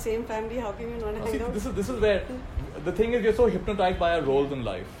living in might- the same family, how can you not No, hang see, out? this is where the thing is, we're so hypnotized by our roles in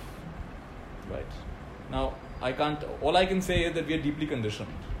life. Right. Now, all I can say is that we are deeply conditioned.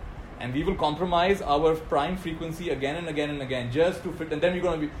 And we will compromise our prime frequency again and again and again just to fit. And then we're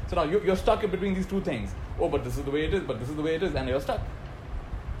going to be. So now you're stuck in between these two things. Oh, but this is the way it is, but this is the way it is. And you're stuck.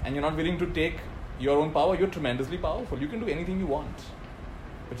 And you're not willing to take your own power. You're tremendously powerful. You can do anything you want.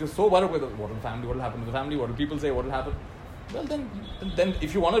 But you're so worried with what will the family, what will happen to the family, what will people say, what will happen. Well, then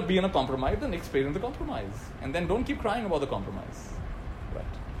if you want to be in a compromise, then experience the compromise. And then don't keep crying about the compromise. Right.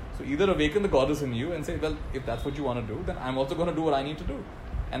 So either awaken the goddess in you and say, well, if that's what you want to do, then I'm also going to do what I need to do.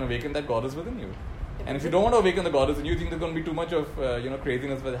 And awaken that goddess within you. And if you don't want to awaken the goddess in you, think there's going to be too much of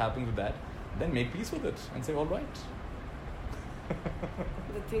craziness that happens with that, then make peace with it and say, all right.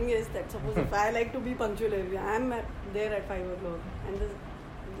 The thing is that suppose if I like to be punctual, I'm there at 5 o'clock,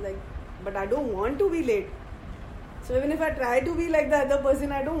 and but I don't want to be late. So even if I try to be like the other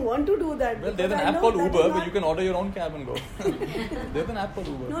person, I don't want to do that. Well, because there's an I app know called that Uber is where not- you can order your own cab and go. There's an app called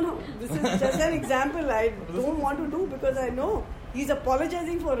Uber. No, this is just an example. I don't want to do because I know he's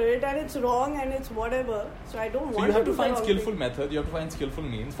apologizing for it and it's wrong and it's whatever. So I don't So want you have to to do find the wrong skillful thing. methods, you have to find skillful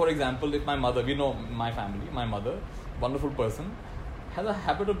means. For example, if my mother, we know my family, my mother, wonderful person, has a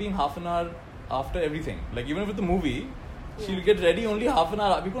habit of being half an hour after everything. Like even with the movie, she'll get ready only half an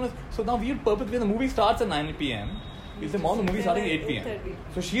hour. So now we'll purposely, when the movie starts at 9 p.m., we'll say, Mom, the movie's starting at 8 p.m. 8:30.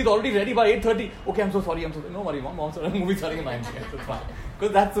 So she's already ready by 8:30. Okay, I'm so sorry. No worry, Mom's movie starting at 9 p.m. That's fine.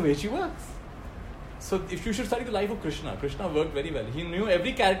 Because that's the way she works. So if you should study the life of Krishna, Krishna worked very well. He knew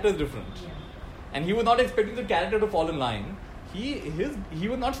every character is different. And he was not expecting the character to fall in line. He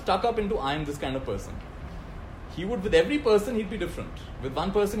was not stuck up into I am this kind of person. He would, with every person, he'd be different. With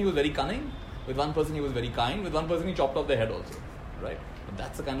one person, he was very cunning. With one person, he was very kind. With one person, he chopped off their head also. Right? But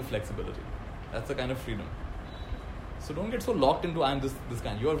that's the kind of flexibility. That's the kind of freedom. So don't get so locked into I am this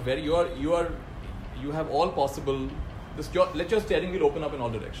kind. You have all possible. Let your steering wheel open up in all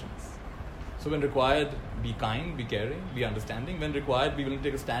directions. So when required, be kind, be caring, be understanding. When required, be willing to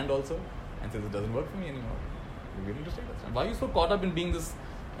take a stand also and say it doesn't work for me anymore. Be willing to take that stand. Why are you so caught up in being this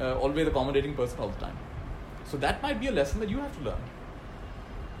always accommodating person all the time? So that might be a lesson that you have to learn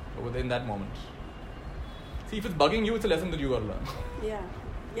over there in that moment. See, if it's bugging you, it's a lesson that you got to learn.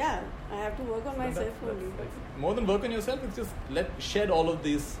 Yeah, I have to work on myself only. More than work on yourself, it's just shed all of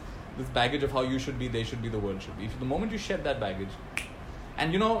this baggage of how you should be, they should be, the world should be. If the moment you shed that baggage,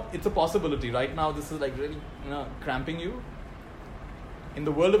 and it's a possibility. Right now, this is like really cramping you. In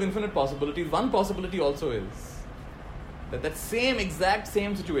the world of infinite possibilities, one possibility also is that exact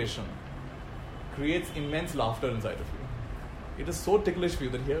same situation creates immense laughter inside of you. It is so ticklish for you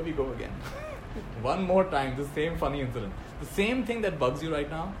that here we go again. One more time, the same funny incident. The same thing that bugs you right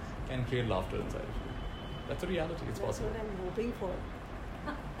now can create laughter inside of you. That's a reality. It's That's possible. what I'm hoping for.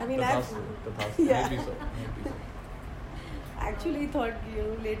 I mean, Tathastu. Yeah. Maybe so. actually thought,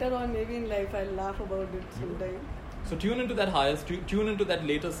 later on maybe in life I'll laugh about it sometime. So tune into that tune into that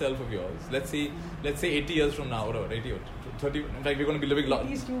later self of yours. Let's say 80 years from now, or 80 or 30. In fact, we're going to be living long. At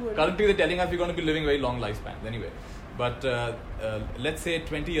least you would. Currently, they're telling us we're going to be living very long lifespans. Anyway, but let's say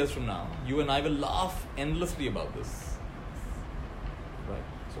 20 years from now, you and I will laugh endlessly about this. Right.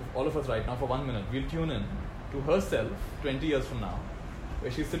 So all of us right now, for 1 minute, we'll tune in to herself 20 years from now,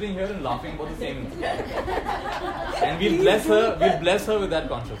 where she's sitting here and laughing about the same incident. And we'll bless her with that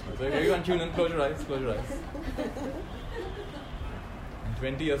consciousness. So if everyone tune in, close your eyes. And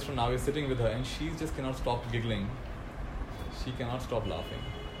 20 years from now, we're sitting with her and she just cannot stop giggling. She cannot stop laughing.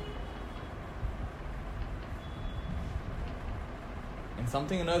 And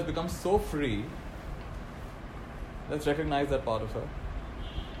something in her has become so free. Let's recognize that part of her.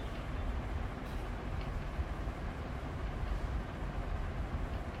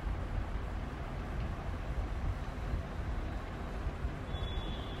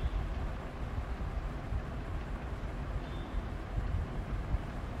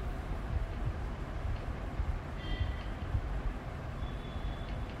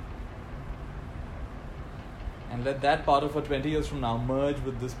 And let that part of her 20 years from now merge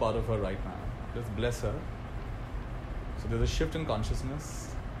with this part of her right now. Just bless her. So there's a shift in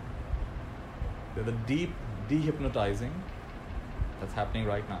consciousness. There's a deep dehypnotizing that's happening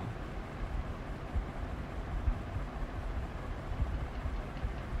right now.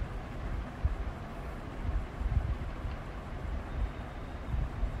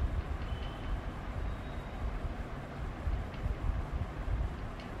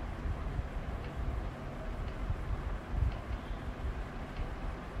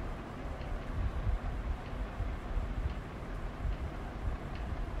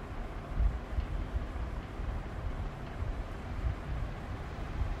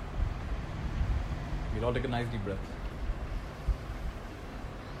 We'll all take a nice deep breath.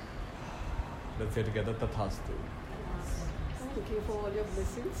 Let's say together, Tathastu. Thank you for all your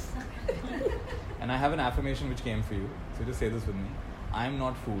blessings. And I have an affirmation which came for you. So just say this with me. I am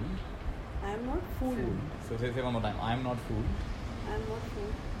not fooled. I am not fooled. So say one more time. I am not fooled. I am not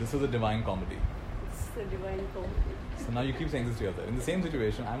fooled. This is a divine comedy. It's the divine comedy. So now you keep saying this to yourself. In the same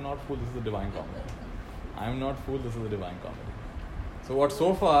situation, I am not fooled. This is a divine comedy. I am not fooled. This is a divine comedy. So what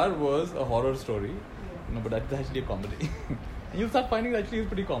so far was a horror story, but that's actually a comedy. And you'll start finding that actually it's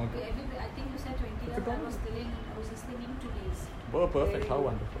pretty comical. I think you said 20 years. I was just thinking 2 days. Oh, perfect. How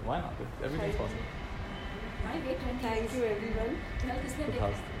wonderful. Why not? Everything's possible. Why wait 20 years? Thank you, everyone.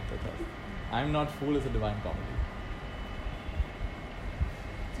 Tathastu. I am not fooled is a divine comedy.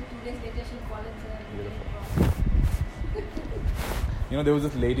 So 2 days later she'll call and say, Beautiful. There was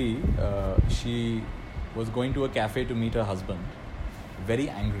this lady, she was going to a cafe to meet her husband, very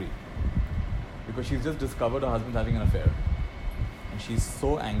angry, because she's just discovered her husband's having an affair. And she's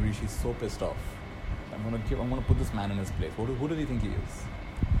so angry, she's so pissed off. I'm going to put this man in his place. Who does he think he is?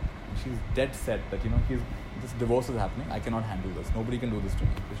 And she's dead set that, this divorce is happening, I cannot handle this. Nobody can do this to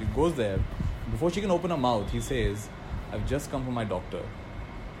me. So she goes there. Before she can open her mouth, he says, I've just come from my doctor.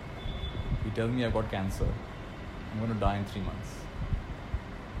 He tells me I've got cancer. I'm going to die in 3 months.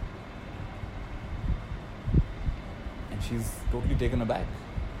 And she's totally taken aback.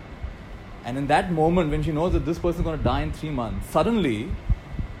 And in that moment, when she knows that this person is going to die in 3 months, suddenly,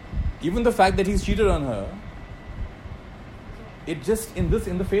 even the fact that he's cheated on her, it just, in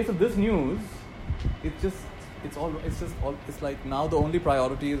the face of this news, it's like now the only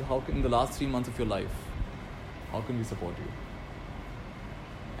priority is how can, in the last 3 months of your life, how can we support you?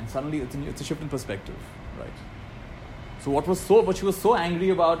 And suddenly it's a shift in perspective, right? So what she was so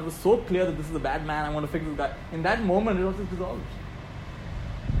angry about, it was so clear that this is a bad man, I want to fix this guy. In that moment, it was just dissolved.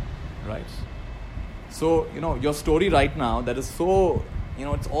 Right? So, your story right now, that is so,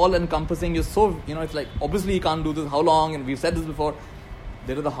 it's all encompassing, you're so, it's like, obviously you can't do this, how long, and we've said this before.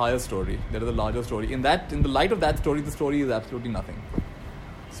 There is a higher story, there is a larger story. In the light of that story, the story is absolutely nothing.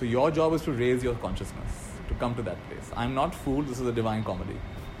 So your job is to raise your consciousness, to come to that place. I'm not fooled, this is a divine comedy.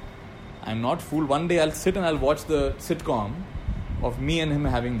 I'm not fooled. One day I'll sit and I'll watch the sitcom of me and him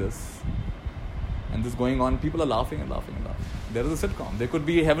having this. And this going on, people are laughing and laughing and laughing. There is a sitcom. There could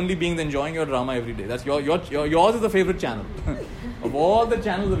be heavenly beings enjoying your drama every day. That's yours is the favorite channel. Of all the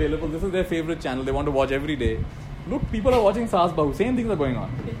channels available, this is their favorite channel. They want to watch every day. Look, people are watching Saas Bahu. Same things are going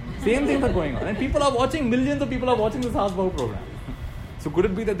on. And people are watching, millions of people are watching the Saas Bahu program. So could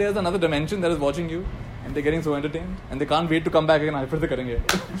it be that there's another dimension that is watching you and they're getting so entertained and they can't wait to come back again?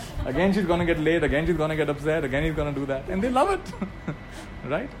 Again she's going to get late, again she's going to get upset, again he's going to do that. And they love it.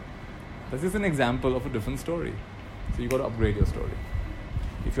 Right? This is an example of a different story. So you got to upgrade your story.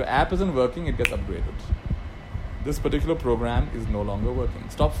 If your app isn't working, it gets upgraded. This particular program is no longer working.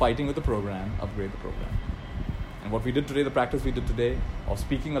 Stop fighting with the program, upgrade the program. And what we did today, the practice we did today of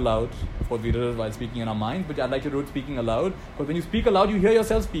speaking aloud, of course we did it while speaking in our minds, but I'd like you to do it speaking aloud, because when you speak aloud, you hear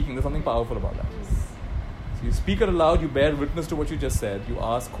yourself speaking. There's something powerful about that. So you speak it aloud, you bear witness to what you just said, you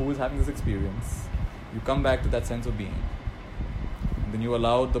ask who is having this experience, you come back to that sense of being. And then you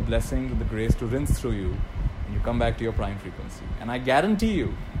allow the blessings and the grace to rinse through you. and you come back to your prime frequency. And I guarantee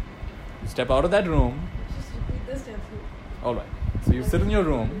you step out of that room. Just repeat the steps. All right. So you sit in your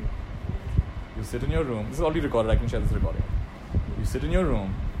room. You sit in your room. This is already recorded. I can share this recording. You sit in your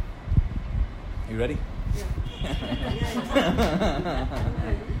room. You ready?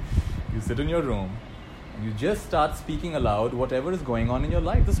 You sit in your room and you just start speaking aloud whatever is going on in your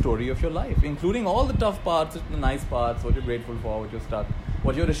life, the story of your life, including all the tough parts, the nice parts, what you're grateful for,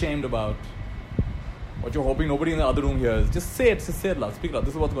 what you're ashamed about, what you're hoping nobody in the other room hears. Just say it loud, speak loud.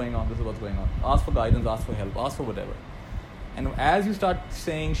 This is what's going on, this is what's going on. Ask for guidance, ask for help, ask for whatever. And as you start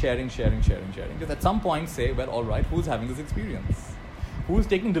saying, sharing, just at some point say, well, all right, who's having this experience? Who is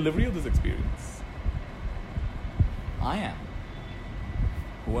taking delivery of this experience? I am.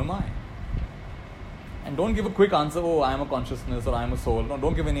 Who am I? And don't give a quick answer, oh, I am a consciousness or I am a soul. No,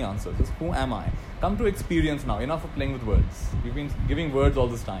 don't give any answers. Just who am I? Come to experience now. Enough of playing with words. You've been giving words all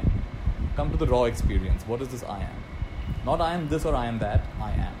this time. Come to the raw experience. What is this I am? Not I am this or I am that.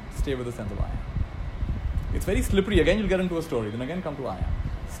 I am. Stay with the sense of I am. It's very slippery. Again, you'll get into a story. Then again, come to I am.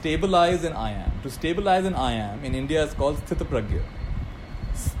 Stabilize in I am. To stabilize in I am, in India, it's called Sthita Pragya.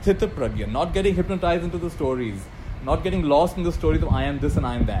 Sthita Pragya. Not getting hypnotized into the stories. Not getting lost in the stories of I am this and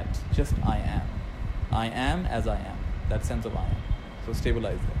I am that. Just I am. I am as I am. That sense of I am. So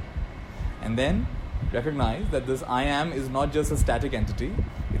stabilize there. And then recognize that this I am is not just a static entity.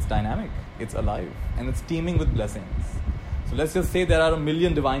 It's dynamic. It's alive. And it's teeming with blessings. So let's just say there are 1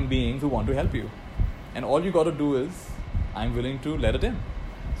 million divine beings who want to help you. And all you got to do is, I'm willing to let it in.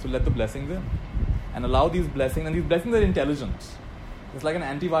 So let the blessings in. And allow these blessings. And these blessings are intelligent. It's like an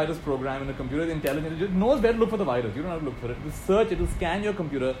antivirus program in a computer. It's intelligent. It just knows where to look for the virus. You don't have to look for it. It will search. It will scan your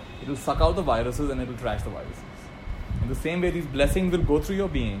computer. It will suck out the viruses and it will trash the viruses. In the same way, these blessings will go through your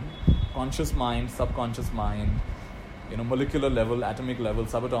being. Conscious mind, subconscious mind, molecular level, atomic level,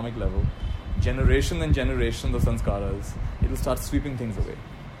 subatomic level. Generation and generation of sanskaras. It will start sweeping things away.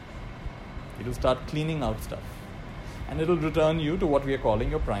 It will start cleaning out stuff. And it will return you to what we are calling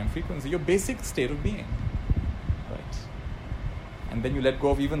your prime frequency, your basic state of being. Right? And then you let go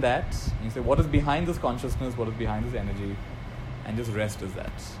of even that. And you say, what is behind this consciousness? What is behind this energy? And just rest as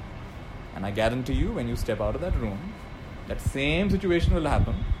that. And I guarantee you, when you step out of that room, that same situation will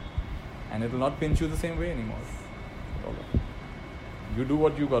happen. And it will not pinch you the same way anymore. You do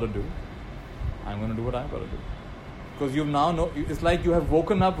what you got to do. I'm going to do what I've got to do. Because you now know, it's like you have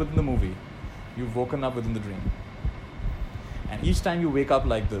woken up within the movie. You've woken up within the dream. And each time you wake up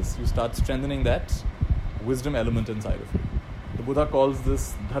like this, you start strengthening that wisdom element inside of you. The Buddha calls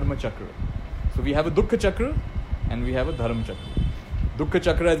this Dharma Chakra. So we have a Dukkha Chakra and we have a Dharma Chakra. Dukkha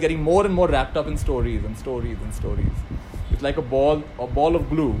Chakra is getting more and more wrapped up in stories and stories and stories. It's like a ball of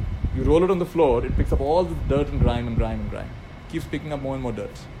glue. You roll it on the floor, it picks up all the dirt and grime and grime and grime. Keeps picking up more and more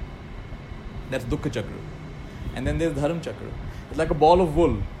dirt. That's Dukkha Chakra. And then there's Dharma Chakra. It's like a ball of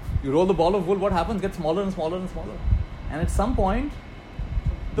wool. You roll the ball of wool, what happens? It gets smaller and smaller and smaller. And at some point,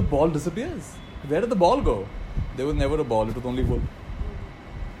 the ball disappears. Where did the ball go? There was never a ball, it was only wool.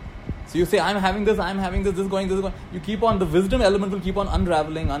 So you say, I'm having this is going. You keep on, the wisdom element will keep on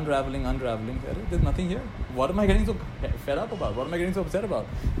unraveling. There's nothing here. What am I getting so fed up about? What am I getting so upset about?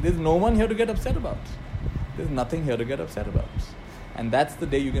 There's no one here to get upset about. There's nothing here to get upset about. And that's the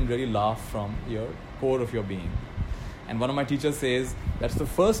day you can really laugh from your core of your being. And one of my teachers says, that's the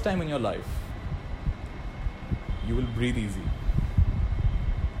first time in your life you will breathe easy.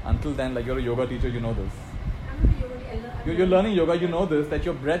 Until then, like you're a yoga teacher, you know this. You're learning yoga, you know this, that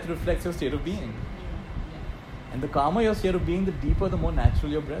your breath reflects your state of being. And the calmer your state of being, the deeper, the more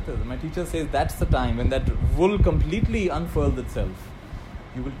natural your breath is. And my teacher says that's the time when that wool completely unfurls itself.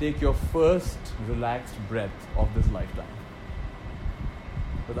 You will take your first relaxed breath of this lifetime.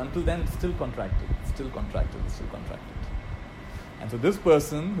 But until then, it's still contracted. And so this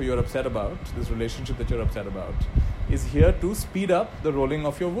person who you're upset about, this relationship that you're upset about, is here to speed up the rolling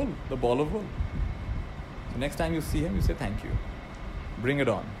of your wool, the ball of wool. So next time you see him, you say, thank you. Bring it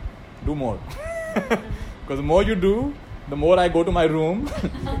on. Do more. Because the more you do, the more I go to my room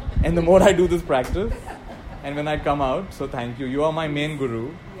and the more I do this practice. And when I come out, so thank you. You are my main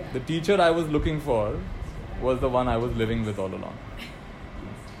guru. The teacher I was looking for was the one I was living with all along.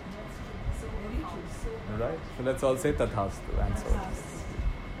 Right? So let's all say Tathastu and so.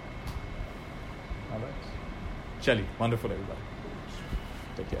 All right? Chali, wonderful everybody.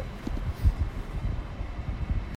 Take care.